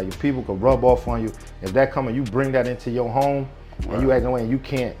energy shit, like if people could rub off on you, if that coming, you bring that into your home, and you act no way, and you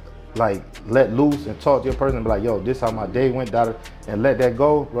can't, like, let loose and talk to your person and be like, yo, this how my day went, and let that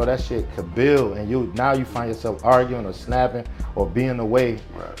go, bro, that shit could build, and now you find yourself arguing or snapping or being away,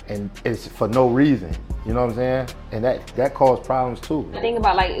 and it's for no reason, you know what I'm saying? And that caused problems too. Think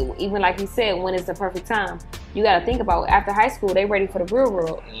about, like, even like you said, when is the perfect time? You gotta think about, after high school, they ready for the real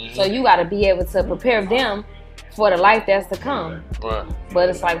world. So you gotta be able to prepare them for the life that's to come. But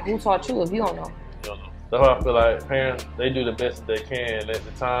it's like, who taught you if you don't know? That's why I feel like parents, they do the best that they can. At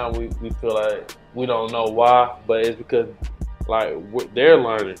the time, we feel like we don't know why, but it's because like they're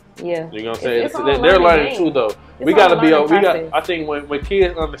learning. Yeah, you know what I'm saying. They're learning too, though. We gotta be. I think when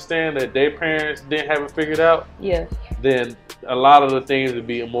kids understand that their parents didn't have it figured out, then a lot of the things would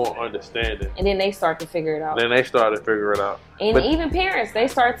be more understanding. And then they start to figure it out. And even parents, they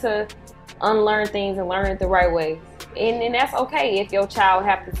start to unlearn things and learn it the right way. And that's okay if your child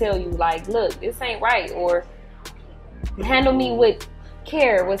have to tell you, like, look, this ain't right, or handle me with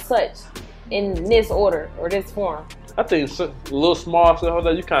care, with such, in this order or this form. I think a little small stuff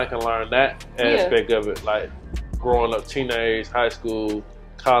that you kind of can learn that aspect of it, like growing up, teenage, high school,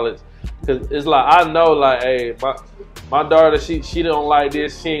 college. Cause it's like, I know, like, hey, my daughter, she don't like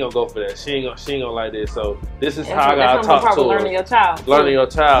this. She ain't gonna go for that. She ain't gonna like this. So this is how I gotta talk to her. Learning your child.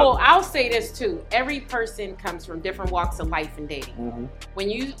 Well, I'll say this too. Every person comes from different walks of life and dating. Mm-hmm. When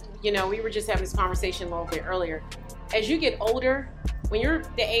you know, we were just having this conversation a little bit earlier. As you get older, when you're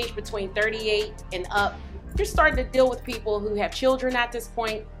the age between 38 and up, you're starting to deal with people who have children at this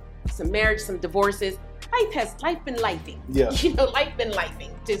point, some marriage, some divorces. Life been lifing. Yeah. You know, life been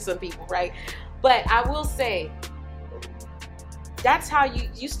lifing to some people, right? But I will say, that's how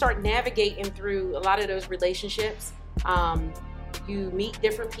you start navigating through a lot of those relationships. You You meet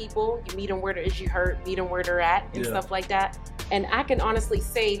different people. You meet them where it is you hurt, meet them where they're at, and stuff like that. And I can honestly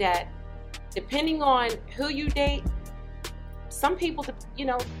say that depending on who you date, some people, you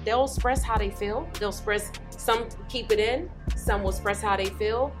know, they'll express how they feel. They'll express, some keep it in, some will express how they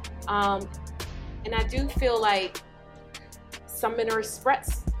feel. And I do feel like some men are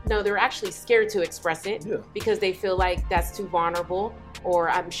they're actually scared to express it because they feel like that's too vulnerable or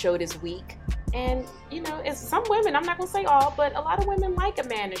I'm showed as weak. And, you know, it's some women, I'm not going to say all, but a lot of women like a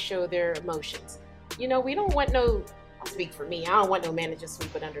man to show their emotions. You know, we don't want I'll speak for me. I don't want no man to just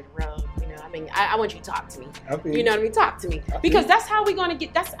sweep it under the rug. You know, I mean, I want you to talk to me. You know what I mean? Talk to me. Because that's how we're going to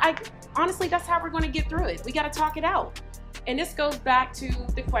get, honestly, that's how we're going to get through it. We got to talk it out. And this goes back to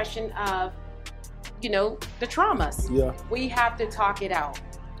the question of, you know, the traumas. Yeah. We have to talk it out.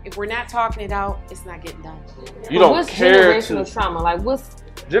 If we're not talking it out, it's not getting done. You don't what's care generational trauma? Like what's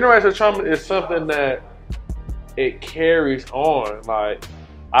generational trauma is something that it carries on. Like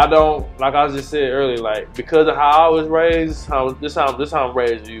I don't, like I just said earlier, like because of how I was raised, this how I'm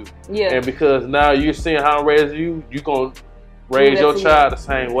raising you. Yeah. And because now you're seeing how I'm raising you, you gonna raise your child the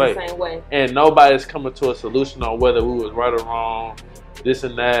same way. The same way. And nobody's coming to a solution on whether we was right or wrong, this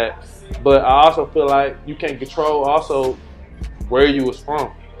and that. But I also feel like you can't control also where you was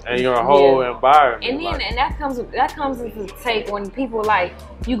from and your whole environment. And then and that comes into take when people like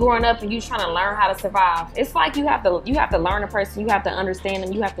you growing up and you trying to learn how to survive. It's like you have to learn a person, you have to understand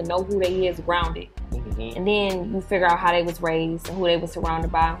them, you have to know who they is grounded. Mm-hmm. And then you figure out how they was raised and who they was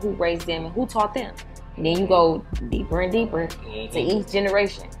surrounded by, who raised them and who taught them. And then you go deeper and deeper to each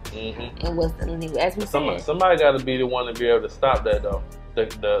generation. Mm-hmm. And what's as we said. Somebody got to be the one to be able to stop that though.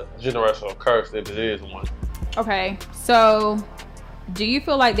 The generational curse, if it is one. Okay, so do you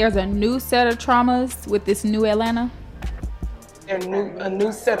feel like there's a new set of traumas with this new Atlanta? A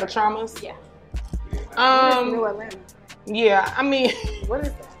new set of traumas? Yeah. New Atlanta. Yeah, I mean, what is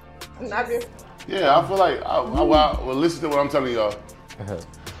that? I'm not here. Yeah, I feel like well, listen to what I'm telling y'all.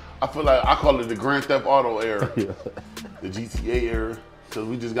 I feel like I call it the Grand Theft Auto era, the GTA era. So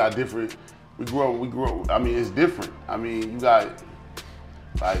we just got different. We grow. I mean, it's different. I mean, you got.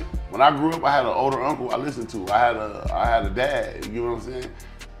 Like when I grew up, I had an older uncle I listened to. I had a dad. You know what I'm saying?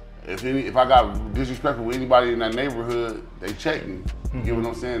 If I got disrespectful with anybody in that neighborhood, they check me. You get what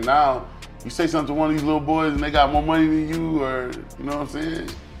I'm saying? Now you say something to one of these little boys and they got more money than you, or you know what I'm saying?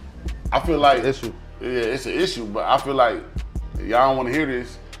 I feel like issue. Yeah, it's an issue, but I feel like y'all don't want to hear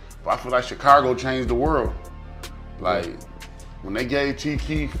this, but I feel like Chicago changed the world. Like when they gave Chief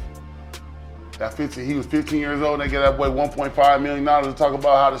Keef. He was 15 years old, and they gave that boy $1.5 million to talk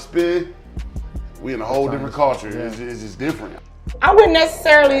about how to spin. We in a whole different culture. Yeah. It's just different. I wouldn't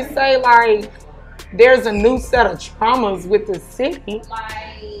necessarily say like there's a new set of traumas with the city.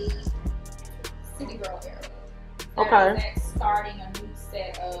 Like City Girl era. Okay. That's starting a new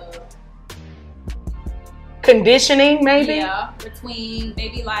set of conditioning, maybe? Yeah, between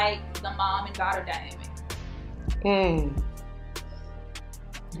maybe like the mom and daughter dynamic.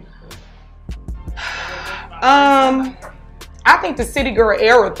 I think the City Girl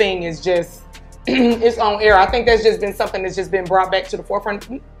era thing is just its own era. I think that's just been something that's just been brought back to the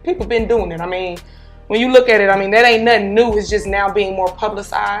forefront. People been doing it. I mean, when you look at it, I mean, that ain't nothing new. It's just now being more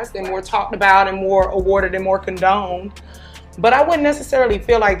publicized and more talked about and more awarded and more condoned. But I wouldn't necessarily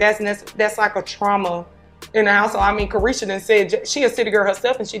feel like that's like a trauma in the household. I mean, Carisha done said she a city girl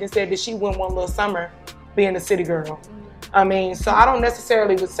herself, and she done said that she went one little summer being a city girl. I mean, so I don't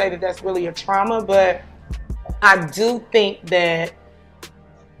necessarily would say that that's really a trauma, but I do think that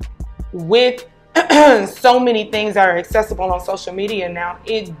with so many things that are accessible on social media now,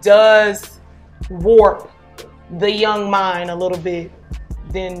 it does warp the young mind a little bit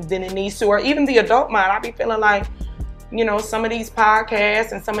than it needs to, or even the adult mind. I be feeling like, you know, some of these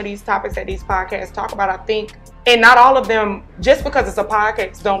podcasts and some of these topics that these podcasts talk about, I think, and not all of them, just because it's a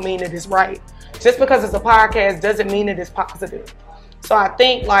podcast don't mean that it's right. Just because it's a podcast doesn't mean that it's positive. So I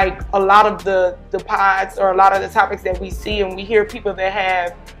think like a lot of the pods or a lot of the topics that we see and we hear people that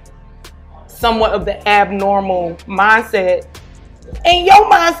have somewhat of the abnormal mindset, and your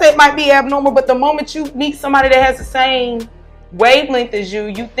mindset might be abnormal, but the moment you meet somebody that has the same wavelength as you,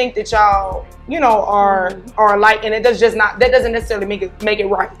 you think that y'all, you know, are alike, and that doesn't necessarily make it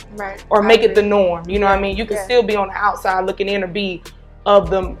right, or make it the norm. You know what I mean? You can still be on the outside looking in or be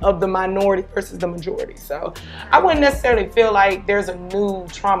of the minority versus the majority. So I wouldn't necessarily feel like there's a new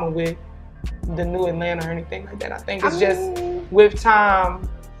trauma with the new Atlanta or anything like that. I think it's just with time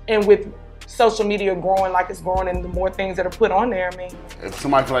and with social media growing like it's growing and the more things that are put on there, I mean. If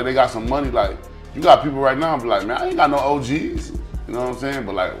somebody feel like they got some money, like you got people right now be like, man, I ain't got no OGs. You You know what I'm saying?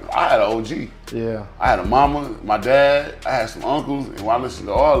 But like, I had an OG. Yeah. I had a mama, my dad, I had some uncles, and I listened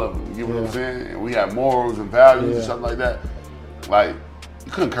to all of them. You get what I'm saying? And we had morals and values and stuff like that. Like,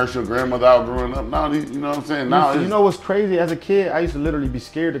 you couldn't curse your grandmother out growing up. Now, you know what I'm saying? Now, you know what's crazy? As a kid, I used to literally be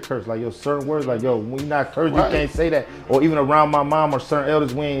scared to curse. Like, yo, certain words, like, yo, when you not curse, you can't say that. Or even around my mom or certain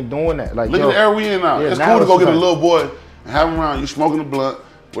elders, we ain't doing that. Like, look at the era we in now. It's cool to go get a little boy and have him around. You smoking a blunt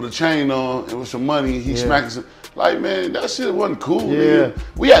with a chain on and with some money. He smacking some. Like, man, that shit wasn't cool. Nigga.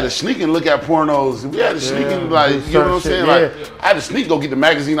 We had to sneak and look at pornos. We had to sneak and, like, you know what I'm saying? Like, I had to sneak go get the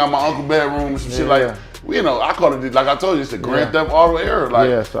magazine out my uncle's bedroom and some shit like that. You know, I call it, like I told you, it's the Grand Theft Auto era,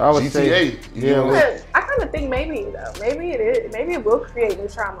 like so I would GTA. Say, I kind of think maybe though, maybe it will create new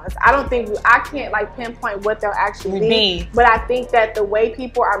traumas. I don't think I can't like pinpoint what they'll actually be, but I think that the way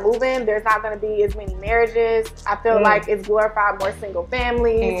people are moving, there's not going to be as many marriages. I feel like it's glorified more single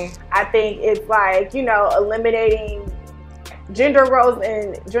families. I think it's like, you know, eliminating gender roles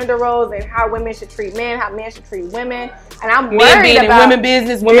and how women should treat men, how men should treat women. And I'm worried about women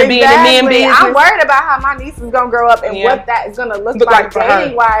business, women being in men business. I'm worried about how my niece is gonna grow up and what that is gonna look like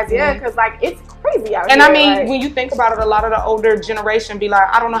dating wise. Yeah, because like it's crazy out here. And I mean, when you think about it, a lot of the older generation be like,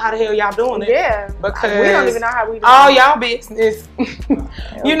 I don't know how the hell y'all doing it. Yeah, because we don't even know how we do all y'all business.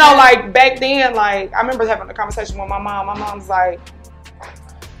 You know, like back then, like I remember having a conversation with my mom. My mom's like,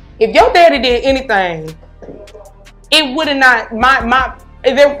 if your daddy did anything, it would have not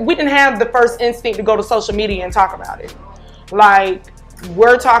we didn't have the first instinct to go to social media and talk about it. Like,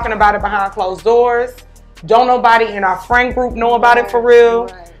 we're talking about it behind closed doors. Don't nobody in our friend group know about it for real.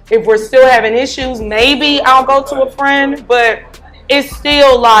 If we're still having issues, maybe I'll go to a friend, but it's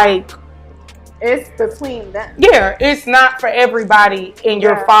still like, it's between them. Yeah, it's not for everybody in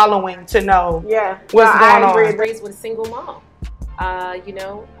your following to know what's going on. I was raised with a single mom. You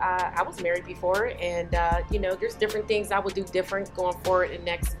know, I was married before, and you know, there's different things I would do different going forward in the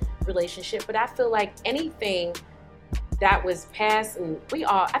next relationship. But I feel like anything that was past, and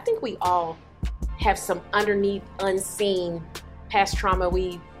I think we all have some underneath unseen past trauma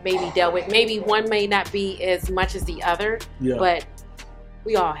we maybe dealt with. Maybe one may not be as much as the other, but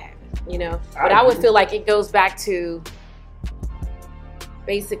we all have it, you know. But I would feel like it goes back to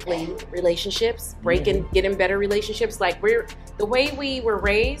basically relationships, getting better relationships. Like the way we were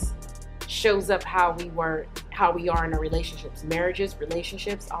raised shows up how we are in our relationships, marriages,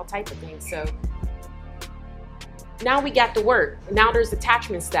 relationships, all type of things. So now we got to work. Now there's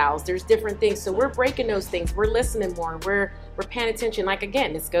attachment styles. There's different things. So we're breaking those things. We're listening more. We're paying attention. Like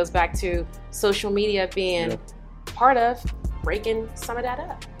again, this goes back to social media being part of breaking some of that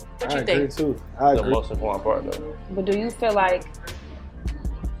up. What you think? Too. I agree. The most important part though. But do you feel like,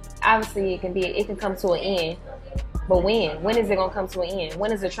 obviously it can come to an end, but when is it gonna come to an end?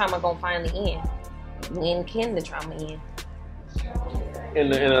 When is the trauma gonna finally end? When can the trauma end? In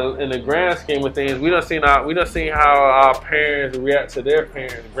the grand scheme of things, we done seen how our parents react to their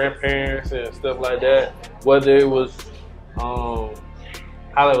parents, grandparents, and stuff like that. Whether it was how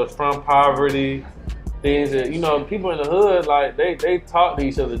they was from poverty, things that, you know, people in the hood, like they talk to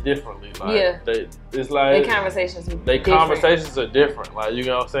each other differently. Like, it's like their conversations are different. Like, you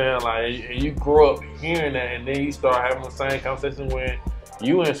know what I'm saying? Like, and you grow up hearing that, and then you start having the same conversation when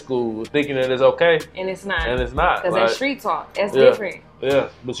you in school, thinking that it's okay, and it's not. Because like, that street talk, that's different. Yeah,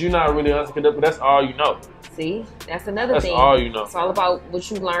 but you're not really understanding, but that's all you know. See, that's another thing. That's all you know. It's all about what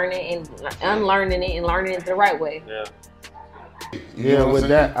you learning and unlearning it and learning it the right way. Yeah, with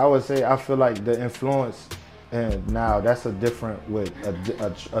that, I would say I feel like the influence, and now that's a different with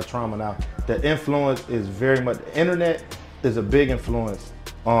a trauma now. The influence is very much, the internet is a big influence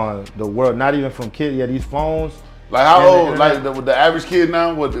on the world, not even from kids. Yeah, these phones. Like how old, like the average kid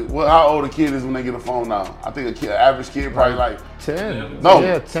now, how old a kid is when they get a phone now? I think an average kid probably like 10. No,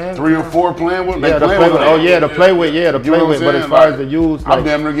 yeah, 10. 3 or 4 playing with. Yeah, to play with. Oh yeah, to play with. Yeah, to play with. But as far as the use, I'm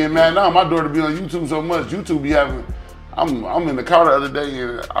damn near getting mad now. My daughter be on YouTube so much. YouTube be having. I'm in the car the other day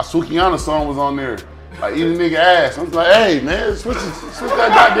and a Sukiana song was on there, like eating nigga ass. I was like, hey man, switch that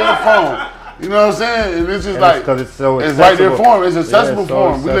goddamn phone. You know what I'm saying? And it's just like, because it's so it's right there for him. It's accessible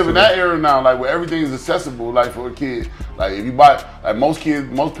for him. We live in that era now, like where everything is accessible, like for a kid. Like if you buy, like most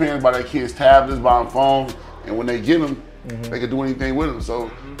parents buy their kids tablets, buy them phones, and when they get them, they can do anything with them.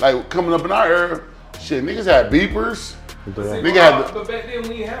 So like coming up in our era, shit, niggas had beepers. But back then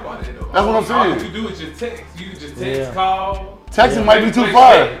we didn't have all that though. That's what I'm saying. All you do is just text. You just text, call. Texting might be too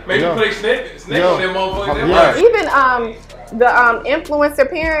far. Maybe play snake on them motherfuckers. Even the influencer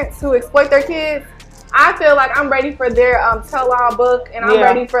parents who exploit their kids, I feel like I'm ready for their tell-all book, and I'm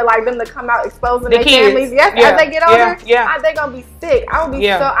ready for like them to come out exposing their kids. families. Yes, as they get older, they're gonna be sick. I would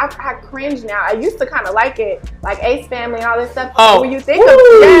be I cringe now. I used to kind of like it, like Ace Family and all this stuff. Oh, when you think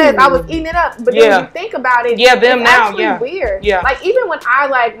of I was eating it up, but then when you think about it, them it's now, actually weird. Yeah, like even when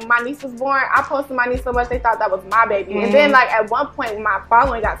my niece was born, I posted my niece so much they thought that was my baby, and then like at one point when my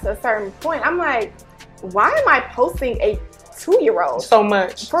following got to a certain point, I'm like, why am I posting a 2-year-old so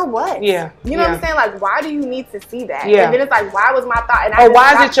much for what? You know what I'm saying? Like, why do you need to see that? Yeah. And then it's like, why was my thought? And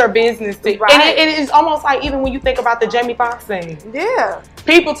why is it your business? Right. And it is almost like even when you think about the Jamie Foxx thing. Yeah.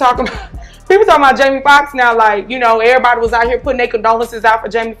 People talking about Jamie Foxx now, like, you know, everybody was out here putting their condolences out for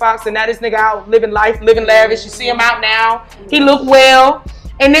Jamie Foxx, and now this nigga out living life, living lavish. You see him out now. He look well.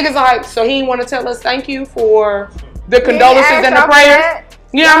 And niggas are like, so he didn't want to tell us thank you for the condolences and the prayers.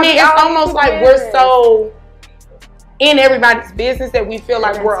 You know what I mean? It's almost like we're so in everybody's business that we feel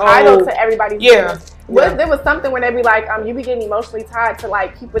like we're entitled to everybody's business. Yeah. There was something where they be like, you be getting emotionally tied to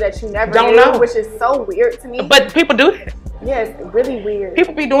like people that you never don't knew, know, which is so weird to me. But people do that. Yeah, it's really weird.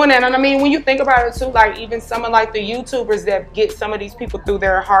 People be doing that, and I mean, when you think about it too, like even some of like the YouTubers that get some of these people through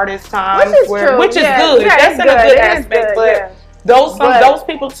their hardest times, which is good. That's in a good aspect, but those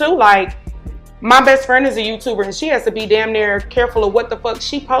people too, like. My best friend is a YouTuber, and she has to be damn near careful of what the fuck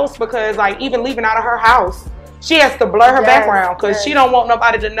she posts, because like even leaving out of her house, she has to blur her background because she don't want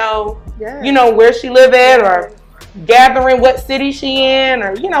nobody to know, you know, where she live at or gathering what city she in,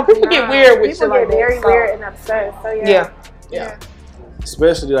 or you know, people get weird with shit like that. People get very weird and upset. So yeah.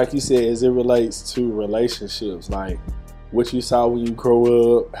 Especially like you said, as it relates to relationships, like what you saw when you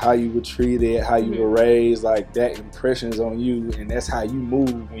grow up, how you were treated, how you were raised, like that impressions on you, and that's how you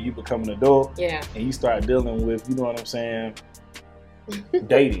move when you become an adult. Yeah. And you start dealing with, you know what I'm saying,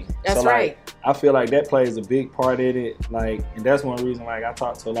 dating. That's so, right. Like, I feel like that plays a big part in it. Like, and that's one reason, like, I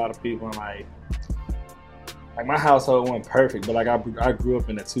talk to a lot of people, and like my household wasn't perfect, but like I grew up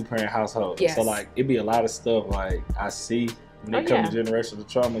in a 2-parent household. Yes. So like it'd be a lot of stuff like I see when it comes to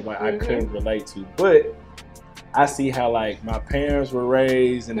generational trauma, like I couldn't relate to. But I see how like my parents were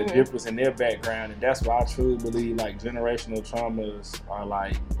raised and the difference in their background, and that's why I truly believe like generational traumas are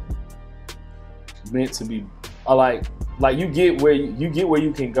like meant to be, are like you get where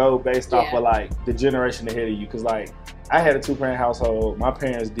you can go based off of like the generation ahead of you. Cause like I had a 2-parent household, my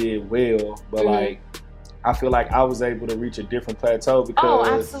parents did well, but like I feel like I was able to reach a different plateau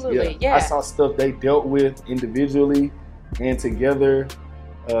because I saw stuff they dealt with individually and together,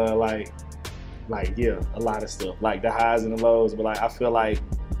 a lot of stuff, like the highs and the lows. But like I feel like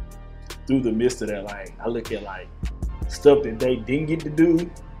through the midst of that, like I look at like stuff that they didn't get to do,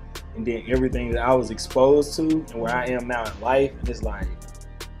 and then everything that I was exposed to, and where I am now in life, and it's like,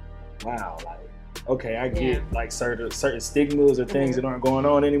 wow, like okay, I get like certain stigmas or things that aren't going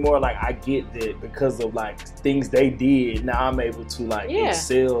on anymore. Like I get that because of like things they did. Now I'm able to like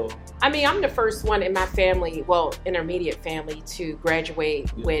excel. I mean, I'm the first one in my family, well, intermediate family, to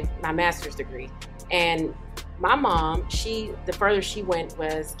graduate with my master's degree. And my mom, the further she went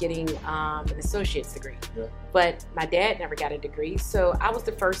was getting an associate's degree. Yeah. But my dad never got a degree. So I was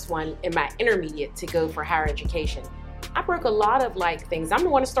the first one in my intermediate to go for higher education. I broke a lot of like things. I'm the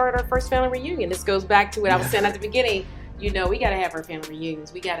one who started our first family reunion. This goes back to what I was saying at the beginning. You know, we gotta have our family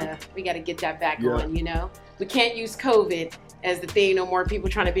reunions. We gotta get that back on. You know, we can't use COVID as the thing. No more people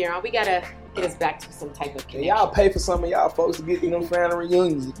trying to be around. We gotta get us back to some type of connection. Y'all pay for some of y'all folks to get them family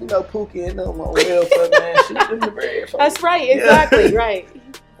reunions. You know, Pookie and them on welfare, man. Shoot them the bread. Folks. That's right. Exactly right.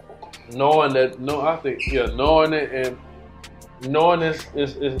 Knowing that, knowing it and knowing this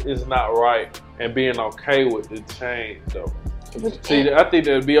is not right, and being okay with the change though. See, I think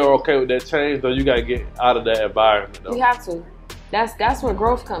that be okay with that change though, you gotta get out of that environment though. You have to. That's where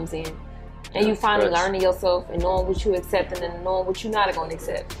growth comes in. And you finally learning yourself and knowing what you accepting and knowing what you're not gonna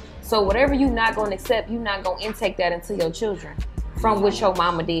accept. So whatever you're not gonna accept, you're not gonna intake that into your children from what your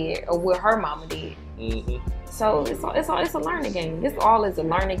mama did or what her mama did. So it's a learning game. This all is a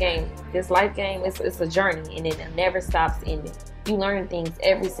learning game. This life game, it's a journey, and it never stops ending. You learn things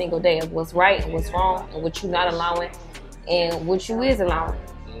every single day of what's right and what's wrong and what you're not allowing and what you is allowing.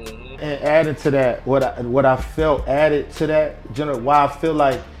 And adding to that, what I felt added to that, why I feel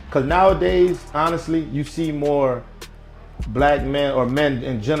like, because nowadays, honestly, you see more black men or men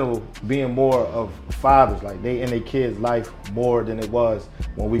in general being more of fathers, like they in their kids' life more than it was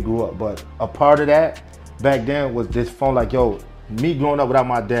when we grew up. But a part of that back then was this phone, like, yo, me growing up without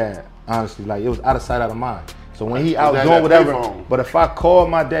my dad, honestly, like it was out of sight, out of mind. So when he out doing whatever, but if I called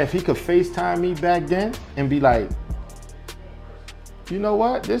my dad, if he could FaceTime me back then and be like, you know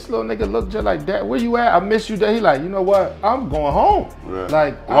what? This little nigga look just like that. Where you at? I miss you there. He like, you know what? I'm going home. Right.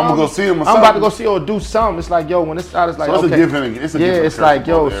 Like, I'm gonna go see him or I'm about to something. go see or do something. It's like, yo, when it's out, it's like, So it's okay. a different, it's a yeah, different it's like,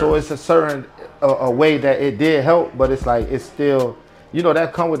 yo, there. so it's a certain a way that it did help, but it's like, it's still, you know,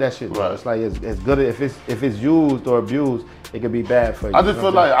 that come with that shit. Right. It's like, it's good if it's used or abused, it could be bad for you. I just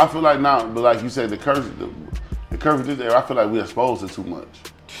feel like now, but like you said, the curse of this era, I feel like we're exposed to too much.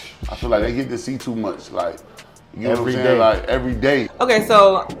 I feel like they get to see too much, like. You know what I'm saying? Like every day. Okay,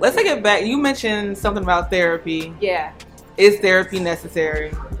 so let's take it back. You mentioned something about therapy. Yeah. Is therapy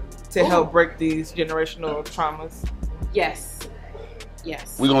necessary to help break these generational traumas? Yes.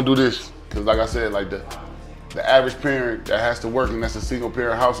 Yes. We're gonna do this because, like I said, like the average parent that has to work and that's a single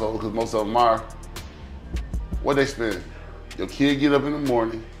parent household, because most of them are. What they spend? Your kid get up in the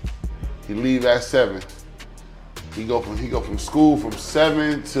morning. He leave at 7. He go from school from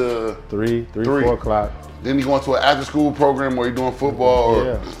 7 to 3, 4 o'clock. Then he go into an after school program where he doing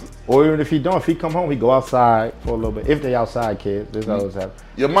football. Or even if he come home, he go outside for a little bit. If they outside kids, this always happen.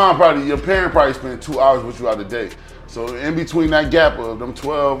 Your parent probably spend 2 hours with you out the day. So in between that gap of them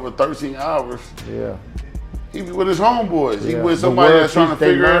 12 or 13 hours, he be with his homeboys. He with somebody that's trying to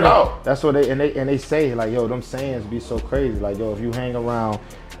figure it out. That's what they say, like, yo, them sayings be so crazy. Like, yo, if you hang around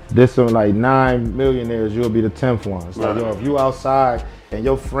this one, like 9 millionaires, you'll be the 10th one. It's like, yo, if you outside and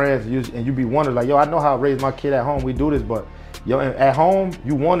your friends, you be wondering, like, yo, I know how I raised my kid at home. We do this, but yo, at home,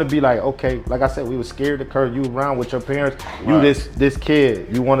 you want to be like, okay, like I said, we were scared to curse you around with your parents. You this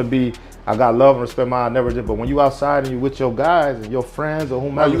kid. You want to be, I got love and respect mine, I never did. But when you outside and you with your guys and your friends or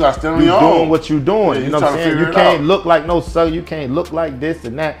whomever, you got to stand on you your doing own. what you doing. Yeah, you know what I'm saying? You it can't out. look like no son. You can't look like this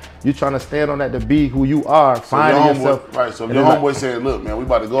and that. You trying to stand on that to be who you are. Finding yourself. Right. So if your homeboy saying, look, man, we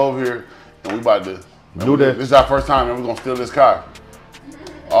about to go over here and we about to do that. This is our first time and we're gonna steal this car.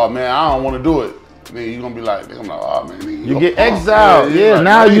 Oh man, I don't want to do it. Then you gonna be like, I'm like, oh man, you get exiled. Like,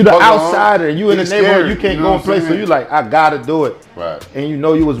 now you the outsider. You in the neighborhood. You can't go in place. So you like, I gotta do it. Right. And you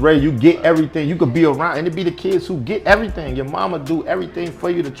know you was ready. You get everything. You could be around, and it be the kids who get everything. Your mama do everything for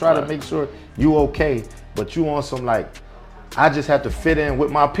you to try to make sure you okay. But you on some like, I just have to fit in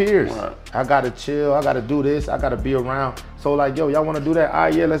with my peers. Right. I gotta chill. I gotta do this. I gotta be around. So like, yo, y'all want to do that? All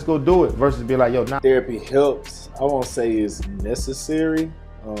right, yeah, let's go do it. Versus be like, yo, nah. Therapy helps. I won't say it's necessary.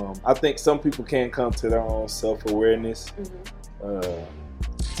 I think some people can come to their own self-awareness.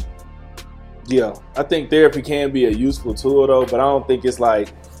 Yeah, I think therapy can be a useful tool though, but I don't think it's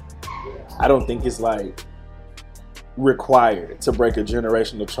like required to break a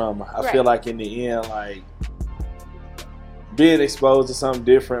generational trauma. I feel like in the end, like being exposed to something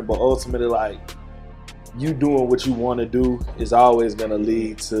different, but ultimately like you doing what you want to do is always going to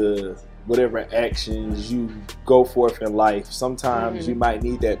lead to whatever actions you go forth in life. Sometimes you might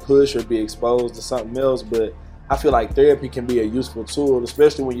need that push or be exposed to something else, but I feel like therapy can be a useful tool,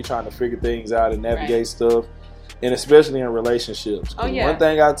 especially when you're trying to figure things out and navigate stuff, and especially in relationships. One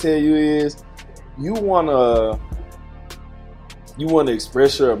thing I'll tell you is you wanna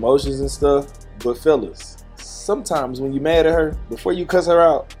express your emotions and stuff, but fellas, sometimes when you're mad at her, before you cuss her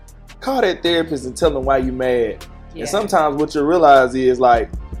out, call that therapist and tell them why you mad. And sometimes what you realize is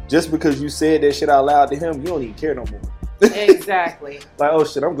like, just because you said that shit out loud to him, you don't even care no more. Exactly. Like, oh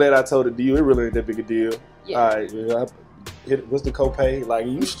shit, I'm glad I told it to you. It really ain't that big a deal. Yeah. All right, what's the copay? Like,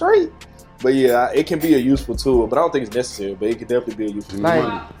 you straight? But yeah, it can be a useful tool, but I don't think it's necessary. But it can definitely be a useful tool. So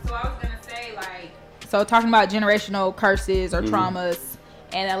I was gonna say, like, so talking about generational curses or traumas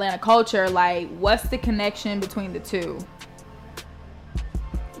and Atlanta culture, like, what's the connection between the two?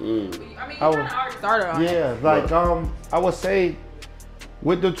 I mean, you kind of already started on it. Yeah, like I would say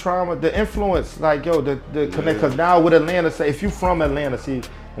with the trauma, the influence, like, yo, the connect. Because now with Atlanta, say if you from Atlanta, see,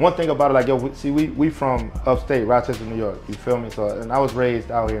 one thing about it, like, yo, we from upstate, Rochester, New York. You feel me? So, and I was raised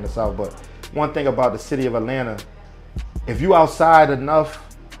out here in the South. But one thing about the city of Atlanta, if you outside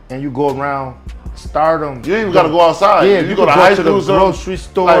enough and you go around stardom, you ain't even gotta go outside. Yeah, you go to high school, the grocery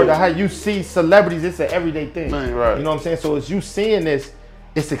store. Like, you see celebrities, it's an everyday thing. Man, right. You know what I'm saying? So as you seeing this,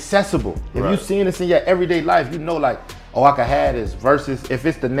 it's accessible. If you seeing this in your everyday life, you know, like, oh, I can have this. Versus if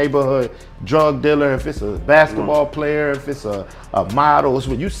it's the neighborhood drug dealer, if it's a basketball player, if it's a model, it's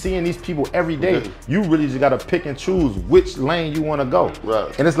what you seeing these people every day. You really just gotta pick and choose which lane you want to go.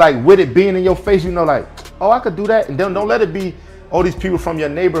 Right. And it's like with it being in your face, you know, like, oh, I could do that. And then don't let it be, oh, these people from your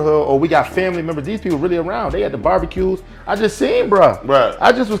neighborhood, or we got family members. These people really around. They at the barbecues. I just seen, bro. Right.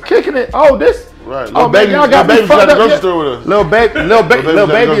 I just was kicking it. Oh, this. Right. Oh, man, y'all got me fucked up. Grocery store with us. Lil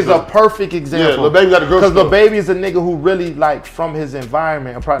Baby is a perfect example. Yeah, Lil Baby got the grocery store. Because Lil Baby is a nigga who really, like, from his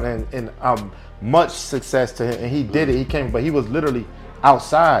environment and probably and much success to him. And he did it. He came, but he was literally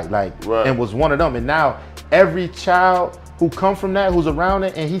outside, like, and was one of them. And now every child who come from that, who's around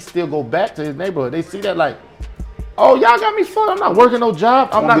it, and he still go back to his neighborhood. They see that like, oh, y'all got me fucked. I'm not working no job.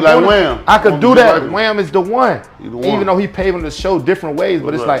 I'm not like doing Wham. I could do that. Like Wham is the one. Even though he paving the show different ways,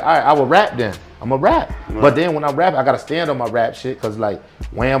 but it's like, all right, I will rap then. I'm a rap. Right. But then when I rap, I gotta stand on my rap shit because like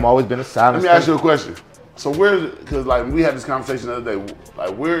Wham always been a silent. Let me ask you a question. So because like we had this conversation the other day,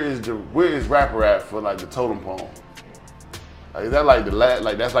 like where is rapper at for like the totem pole? Like is that like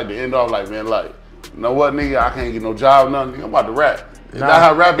that's like the end off, like man, like you know what, nigga, I can't get no job, nothing. Nigga, I'm about to rap. Is that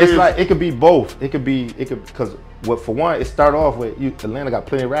how rap is? It's like it could be both. It could because for one, it start off with Atlanta got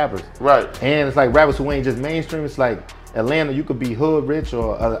plenty of rappers, right? And it's like rappers who ain't just mainstream. It's like Atlanta, you could be hood rich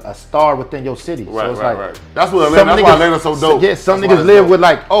or a star within your city. Right, so it's right. That's what Atlanta. That's why Atlanta's so dope. Yeah, some niggas live with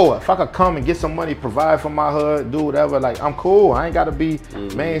like, oh, if I could come and get some money, provide for my hood, do whatever, like I'm cool. I ain't gotta be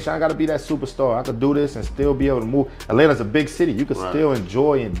mainstream. I gotta be that superstar. I could do this and still be able to move. Atlanta's a big city. You could still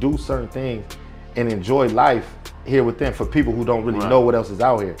enjoy and do certain things and enjoy life here within for people who don't really know what else is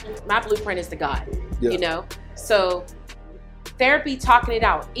out here. My blueprint is the God, you know? So therapy, talking it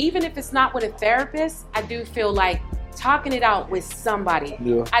out. Even if it's not with a therapist, I do feel like talking it out with somebody.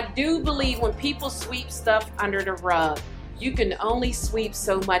 Yeah. I do believe when people sweep stuff under the rug, you can only sweep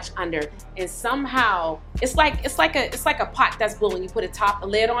so much under, and somehow it's like a pot that's boiling. You put a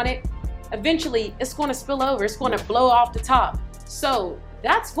lid on it. Eventually, it's going to spill over. It's going to blow off the top. So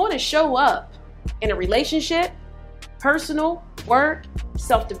that's going to show up in a relationship, personal, work,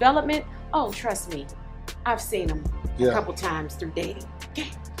 self-development. Oh, trust me, I've seen them a couple times through dating. Okay,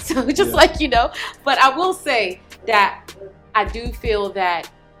 so just like but I will say that I do feel that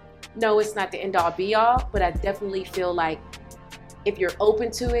no, it's not the end all be all, but I definitely feel like if you're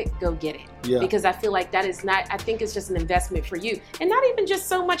open to it, go get it. Yeah. Because I feel like that is not, I think it's just an investment for you. And not even just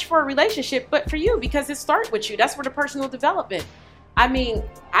so much for a relationship, but for you, because it starts with you. That's where the personal development. I mean,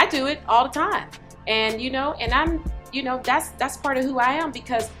 I do it all the time. And, and I'm, that's part of who I am,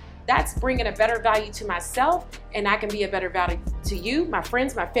 because that's bringing a better value to myself, and I can be a better value to you, my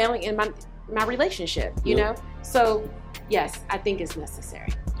friends, my family, and my relationship, you know? So yes, I think it's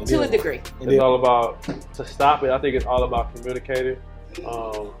necessary to a degree. It's all about, to stop it, I think it's all about communicating.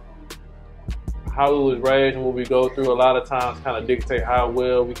 How we was raised and what we go through a lot of times kind of dictate how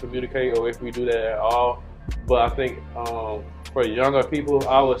well we communicate, or if we do that at all. But I think for younger people,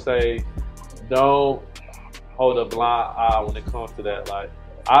 I would say don't hold a blind eye when it comes to that. Like,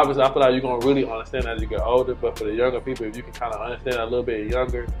 obviously, I feel like you're going to really understand as you get older, but for the younger people, if you can kind of understand a little bit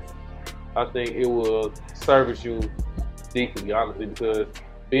younger, I think it will service you deeply, honestly, because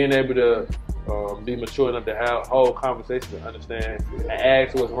being able to be mature enough to have whole conversations and understand and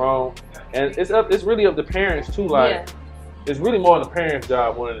ask what's wrong. And it's really up to parents too. Like, it's really more the parents'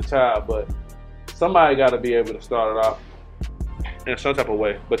 job more than the child, but somebody got to be able to start it off in some type of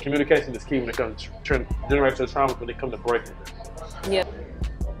way. But communication is key when it comes to generational trauma, when it comes to breaking it. Yeah.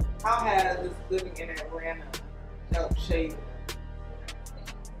 How has this living in Atlanta helped shape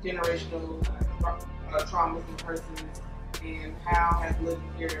generational traumas and curses, and how has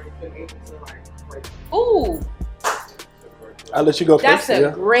living here been able to break? Ooh, I'll let you go first. That's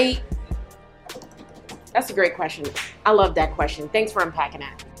a great question. I love that question. Thanks for unpacking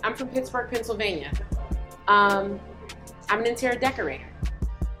that. I'm from Pittsburgh, Pennsylvania. I'm an interior decorator,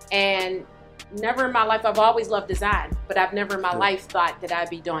 and never in my life, I've always loved design, but I've never in my life thought that I'd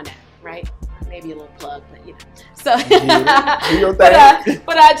be doing that, right? Maybe a little plug, but So, but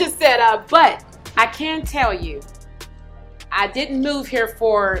I just said, but I can tell you, I didn't move here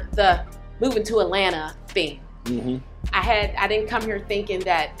for the moving to Atlanta thing. Mm-hmm. I didn't come here thinking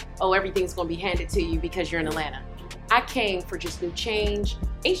that, oh, everything's going to be handed to you because you're in Atlanta. I came for just new change.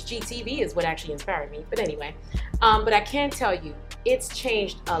 HGTV is what actually inspired me, but anyway. But I can tell you, it's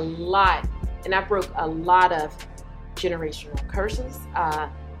changed a lot, and I broke a lot of generational curses,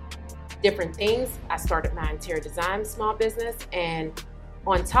 different things. I started my interior design small business, and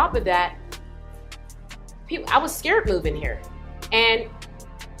on top of that, I was scared moving here, and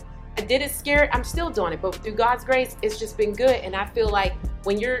I did it scared. I'm still doing it, but through God's grace, it's just been good. And I feel like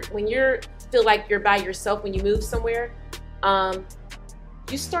when you feel like you're by yourself when you move somewhere,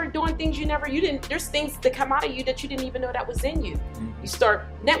 you start doing things there's things that come out of you that you didn't even know that was in you. You start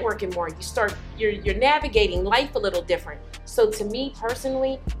networking more. You're navigating life a little different. So to me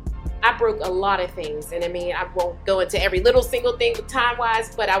personally, I broke a lot of things. And I mean, I won't go into every little single thing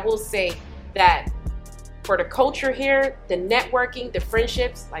time-wise, but I will say that for the culture here, the networking, the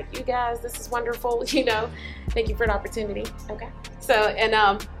friendships, like you guys, this is wonderful, Thank you for the opportunity. Okay. So,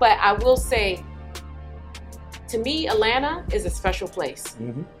 but I will say, to me, Atlanta is a special place.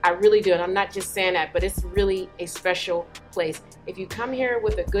 Mm-hmm. I really do. And I'm not just saying that, but it's really a special place. If you come here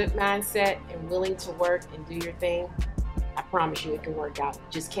with a good mindset and willing to work and do your thing, promise you it can work out.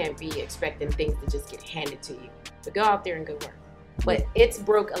 Just can't be expecting things to just get handed to you. But go out there and go work. But it's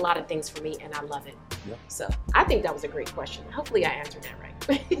broke a lot of things for me, and I love it. Yeah. So I think that was a great question. Hopefully I answered that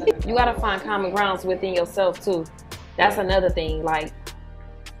right. You gotta find common grounds within yourself too. That's another thing. Like,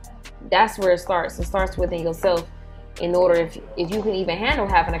 that's where it starts. It starts within yourself. In order, if you can even handle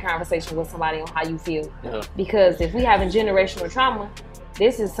having a conversation with somebody on how you feel. Yeah. Because if we having generational trauma,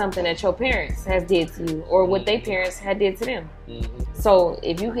 this is something that your parents has did to you, or what their parents had did to them. Mm-hmm. So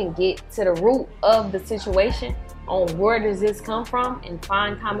if you can get to the root of the situation, on where does this come from, and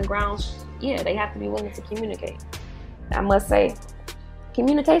find common grounds, yeah, they have to be willing to communicate. I must say,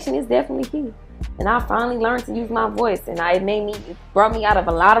 communication is definitely key. And I finally learned to use my voice, and it brought me out of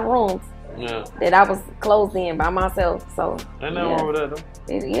a lot of rooms that I was closed in by myself. So ain't nothing wrong with that though.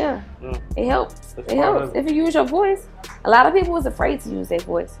 It helps. It helps if you use your voice. A lot of people was afraid to use their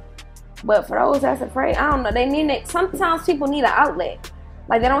voice, but for those that's afraid, I don't know. They need it. Sometimes people need an outlet.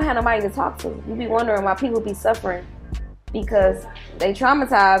 Like, they don't have nobody to talk to. You be wondering why people be suffering because they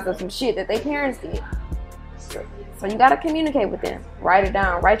traumatized of some shit that their parents did. So you gotta communicate with them. Write it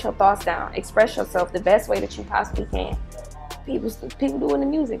down. Write your thoughts down. Express yourself the best way that you possibly can. People do it in the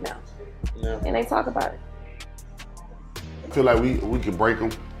music now, and they talk about it. I feel like we can break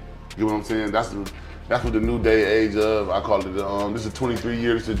them. You know what I'm saying? That's what the new day age of. I call it. This is 23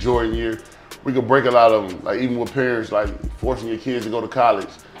 years. This is Jordan year. We could break a lot of them. Like, even with parents, like forcing your kids to go to college.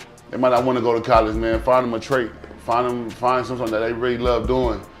 They might not want to go to college, man. Find them a trait. Find something that they really love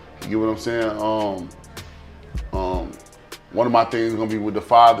doing. You get what I'm saying? One of my things is gonna be with the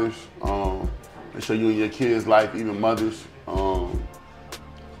fathers. Make sure you and your kids' life, even mothers. One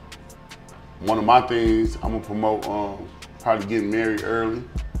of my things I'm gonna promote probably getting married early.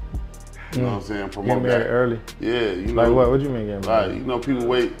 You know what I'm saying? Promote Get married that early. Yeah, you know. Like what? What do you mean getting married? Like, you know, people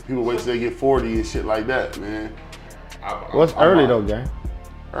wait till they get 40 and shit like that, man. What's early though, gang?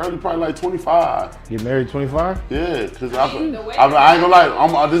 Early, probably like 25. Get married 25? Yeah, cause I ain't gonna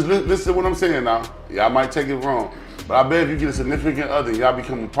lie. Just listen to what I'm saying now. Yeah, I might take it wrong, but I bet if you get a significant other, y'all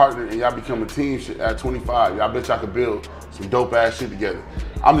become a partner and y'all become a team at 25, y'all bet y'all could build some dope ass shit together.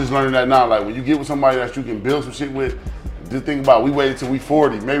 I'm just learning that now. Like, when you get with somebody that you can build some shit with, just think about it, we waited till we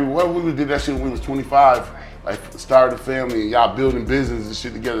 40. Maybe what we did that shit when we was 25, like started a family and y'all building business and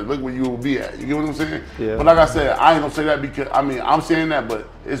shit together. Look where you will be at. You get what I'm saying? Yeah. But like I said, I ain't gonna say that because, I'm saying that, but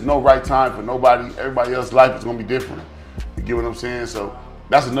it's no right time for nobody. Everybody else's life is gonna be different. You get what I'm saying? So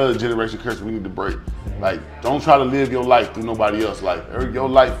that's another generation curse we need to break. Like, don't try to live your life through nobody else's life. Your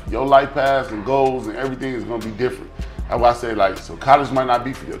life path and goals and everything is gonna be different. That's why I say, like, so college might not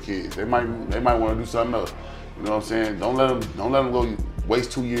be for your kids. They might want to do something else. You know what I'm saying? Don't let them go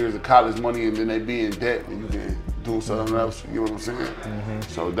waste 2 years of college money and then they be in debt and you can do something else. You know what I'm saying? Mm-hmm.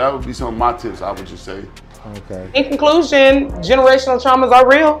 So that would be some of my tips, I would just say. Okay. In conclusion, generational traumas are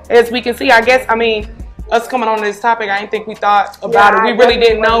real, as we can see. I guess, us coming on this topic, I didn't think we thought about it. We really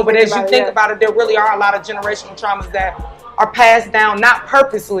didn't know, but as you think about it, there really are a lot of generational traumas that are passed down, not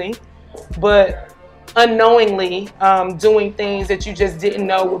purposely, but unknowingly, doing things that you just didn't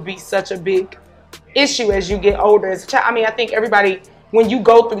know would be such a big issue as you get older. As a child, I think everybody, when you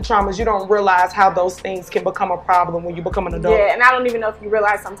go through traumas, you don't realize how those things can become a problem when you become an adult. Yeah, and I don't even know if you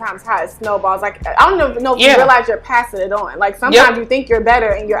realize sometimes how it snowballs. Like, I don't even know if you realize you're passing it on. Like, sometimes you think you're better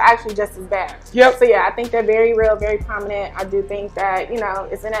and you're actually just as bad. Yep. So yeah, I think they're very real, very prominent. I do think that,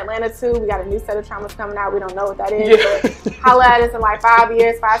 it's in Atlanta too. We got a new set of traumas coming out. We don't know what that is. But holla at us in like 5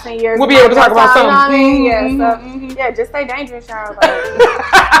 years, 10 years. We'll be able to talk about something. You know what I mean? Yeah, so yeah, just stay dangerous, y'all. Like,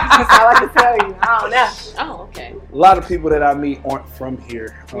 that's all I can tell you. I don't know. Oh, okay. A lot of people that I meet aren't from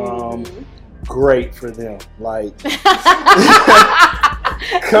here. Great for them. Like,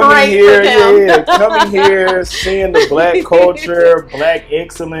 coming here, seeing the black culture, black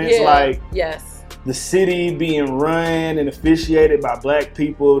excellence, the city being run and officiated by black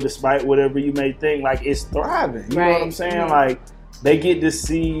people, despite whatever you may think, like, it's thriving. You know what I'm saying? Mm-hmm. Like, they get to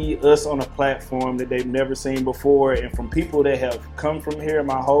see us on a platform that they've never seen before, and from people that have come from here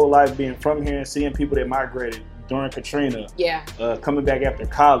my whole life, being from here and seeing people that migrated during Katrina, coming back after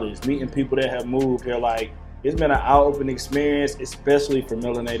college, meeting people that have moved here. Like, it's been an eye-opening experience, especially for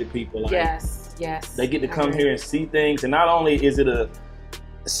melanated people. Like, yes. They get to come here and see things, and not only is it a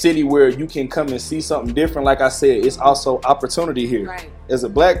city where you can come and see something different, like I said, it's also opportunity here. Right. As a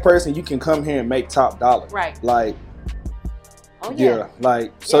black person, you can come here and make top dollar. Right. Like,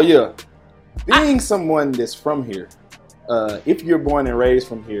 being someone that's from here, if you're born and raised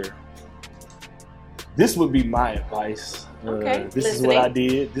from here, this would be my advice. This is what I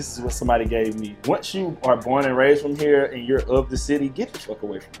did. This is what somebody gave me. Once you are born and raised from here and you're of the city, get the fuck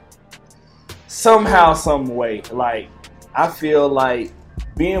away from it. Somehow, some way. Like, I feel like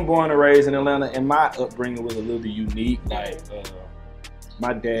being born and raised in Atlanta, and my upbringing was a little unique. Like,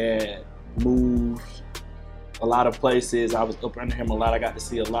 my dad moved a lot of places. I was up under him a lot. I got to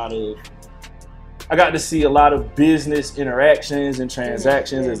see a lot of business interactions and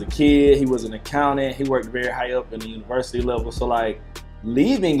transactions as a kid. He was an accountant. He worked very high up in the university level. So like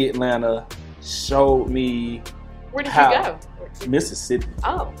leaving Atlanta showed me Where did you go? Mississippi.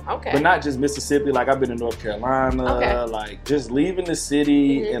 Oh, okay. But not just Mississippi. Like I've been in North Carolina. Okay. Like just leaving the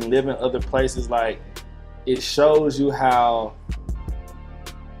city and living other places. Like it shows you how.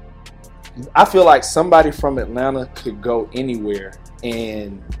 I feel like somebody from Atlanta could go anywhere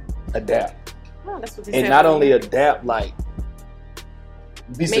and adapt. Oh, that's what they and said not earlier. only adapt, like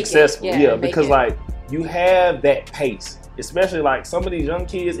be Make it. successful. Yeah, make because it. like you have that pace. Especially like some of these young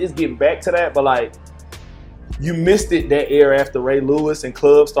kids, it's getting back to that, but like you missed it that era after Ray Lewis and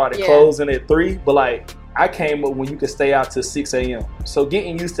clubs started closing at 3. But like I came up when you could stay out till 6 a.m. So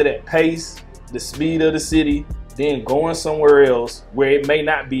getting used to that pace, the speed of the city, then going somewhere else where it may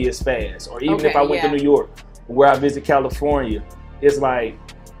not be as fast. Or even if I went to New York, where I visit California, it's like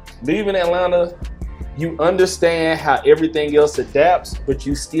leaving Atlanta, you understand how everything else adapts, but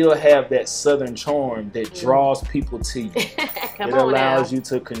you still have that southern charm that draws people to you. It allows you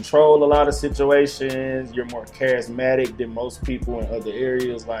to control a lot of situations. You're more charismatic than most people in other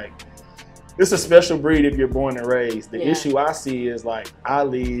areas. Like, it's a special breed if you're born and raised. The issue I see is like I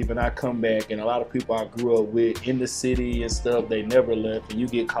leave and I come back, and a lot of people I grew up with in the city and stuff, they never left, and you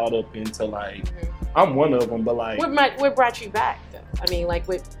get caught up into like I'm one of them, but like What brought you back though? I mean, like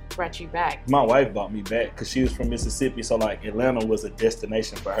what brought you back? my wife brought me back because she was from Mississippi, so like Atlanta was a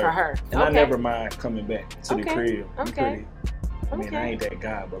destination for her. For her. And I Okay. never mind coming back to the crib. I'm Okay. pretty. I mean, I ain't that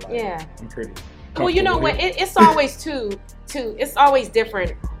guy, but like I'm pretty. Well, you know what? It's always it's always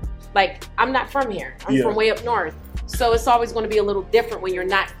different. Like, I'm not from here. I'm from way up north. So it's always going to be a little different when you're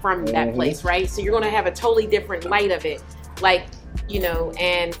not from that place, right? So you're going to have a totally different light of it. Like, you know,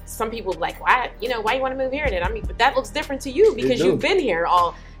 and some people like, why you want to move here? And I mean, but that looks different to you because you've been here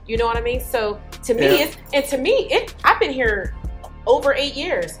all, you know what I mean? So to me, I've been here over 8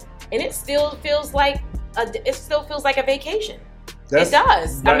 years, and it still feels like a vacation. It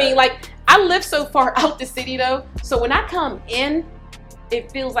does. I mean, like, I live so far out the city though, so when I come in, it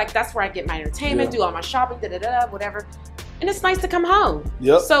feels like that's where I get my entertainment, do all my shopping, whatever. And it's nice to come home.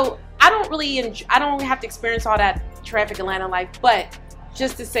 So I don't have to experience all that traffic Atlanta life, but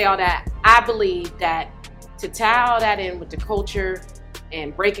just to say all that, I believe that to tie all that in with the culture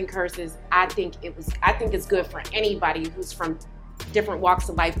and breaking curses, I think it's good for anybody who's from different walks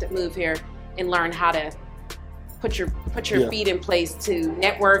of life that move here and learn how to put your feet in place to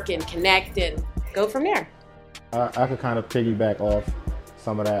network and connect and go from there. I could kind of piggyback off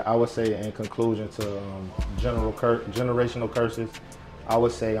some of that. I would say in conclusion to generational curses, I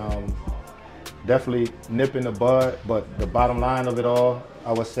would say definitely nip in the bud, but the bottom line of it all,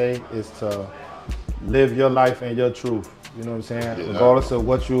 I would say, is to live your life and your truth. You know what I'm saying? Yeah. Regardless of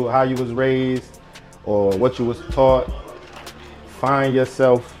how you was raised or what you was taught, find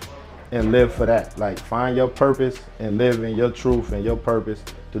yourself and live for that. Like, find your purpose and live in your truth and your purpose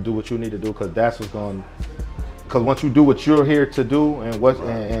to do what you need to do, because that's what's going. Because once you do what you're here to do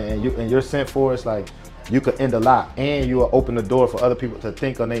and you're sent for, it's like you could end a lot, and you will open the door for other people to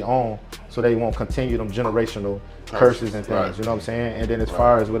think on their own, so they won't continue them generational curses and things. Right. You know what I'm saying? And then as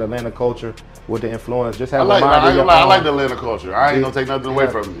far as with Atlanta culture, with the influence, just have a mind of your own. I like the Atlanta culture. I ain't gonna take nothing away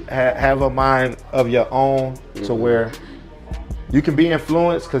from you. Have a mind of your own to where you can be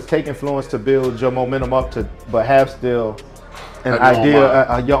influenced, because take influence to build your momentum up but have still an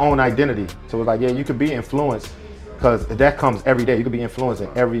idea, your own identity. So it's like, you could be influenced, because that comes every day. You could be influenced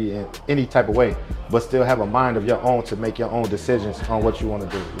in any type of way, but still have a mind of your own to make your own decisions on what you want to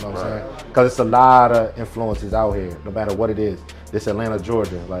do. You know what I'm saying? Because it's a lot of influences out here, no matter what it is. This Atlanta,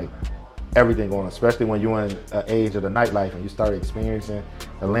 Georgia, like everything going on, especially when you're in an age of the nightlife and you start experiencing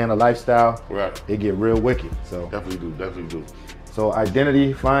Atlanta lifestyle, it get real wicked. So definitely do. So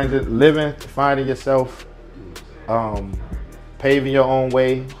identity, finding yourself, paving your own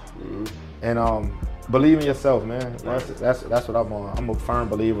way, and believe in yourself, man. That's what I'm on. I'm a firm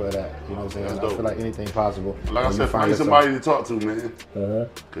believer of that. You know what I'm saying? I feel like anything possible. Like I said, find somebody to talk to, man.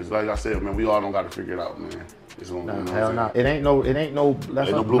 Because like I said, man, we all don't got to figure it out, man. Hell no. It ain't no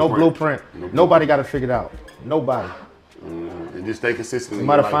blueprint. Nobody got to figure it out. Nobody. And just stay consistent. You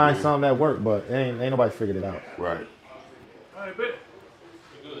might have find something that work, but ain't nobody figured it out. Right. All right, bet.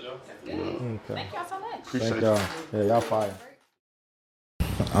 Good, y'all. Okay. Thank y'all so much. Thank y'all. Yeah, y'all fire.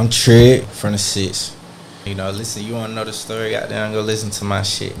 I'm Trey from the 6. You know, listen, you want to know the story out there, go listen to my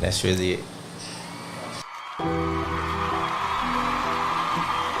shit. That's really it.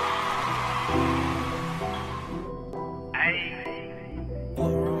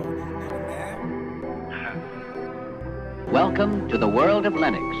 Welcome to the world of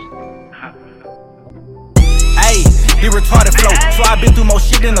Lennox. Hey, the retarded flow. So I been through more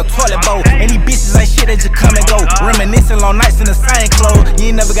shit than a toilet bowl. And these bitches ain't shit, they just come and go. Reminiscing long nights in the same clothes.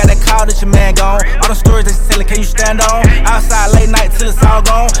 You ain't never got that call that your man gone. All the stories they telling, can you stand on? Outside late night till it's all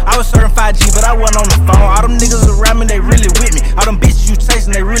gone. I was serving 5G, but I wasn't on the phone. All them niggas around me, they really with me. All them bitches you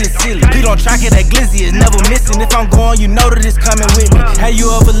chasing, they really silly. Please don't track it, that glizzy is never missing. If I'm going, you know that it's coming with me. Have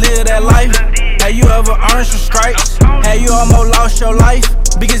you ever lived that life? Have you ever earned some stripes? Have you almost lost your life?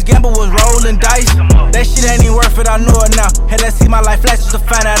 Biggest gamble was rolling dice. That shit ain't even worth it, I know it now. Had to see my life flash just to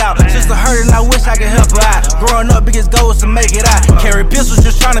find that out. Just to hurt and I wish I could help her out. Growing up, biggest goal was to make it out. Carry pistols,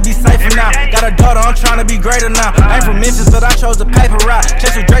 just trying to be safer now. Got a daughter, I'm trying to be greater now. I ain't from Memphis, but I chose the paper route.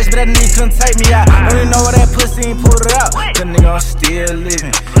 Chase with Drakes, but that nigga couldn't take me out. Don't even know where that pussy ain't pulled it out. That nigga, I'm still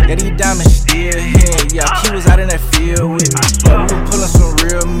living. Yeah, these diamonds still here. Yeah, Key was out in that field with me. Yeah, we were pulling some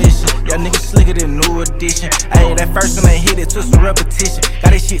real mission. Yeah, niggas slicker than New Edition. Ayy, that first one ain't hit it, took some repetition.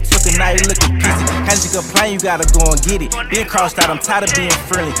 Got this shit took a night, looking pissy. Can't you complain, you gotta go and get it. Being crossed out, I'm tired of being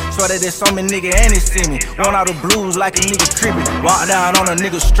friendly. Swear that there's so many niggas and they see me. Want all the blues like a nigga creepy. Walk down on a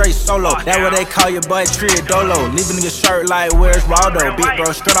nigga straight solo. That what they call your boy Triadolo. Leave a nigga shirt like where's Waldo. Big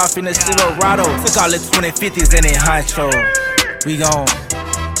bro straight off in the Silverado. Took all the 2050s and it honcho. We gon'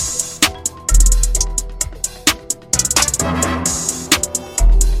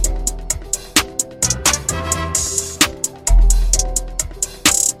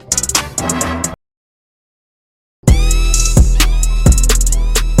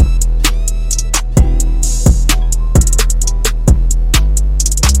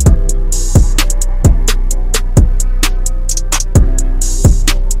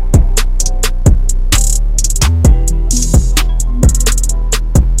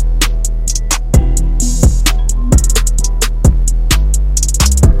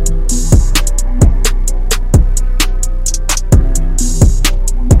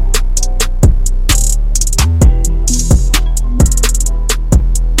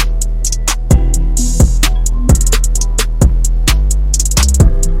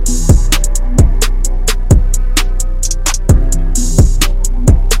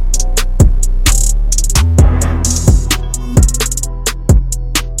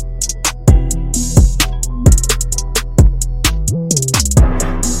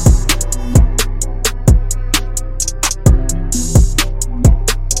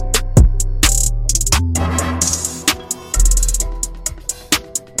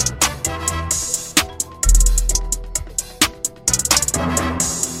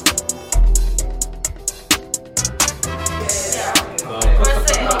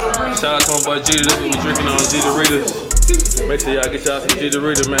 Shout out to my boy G. This is what we drinking on G Doritas. Make sure y'all get y'all some G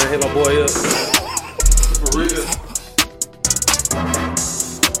Doritas, man. Hit my boy up. For real.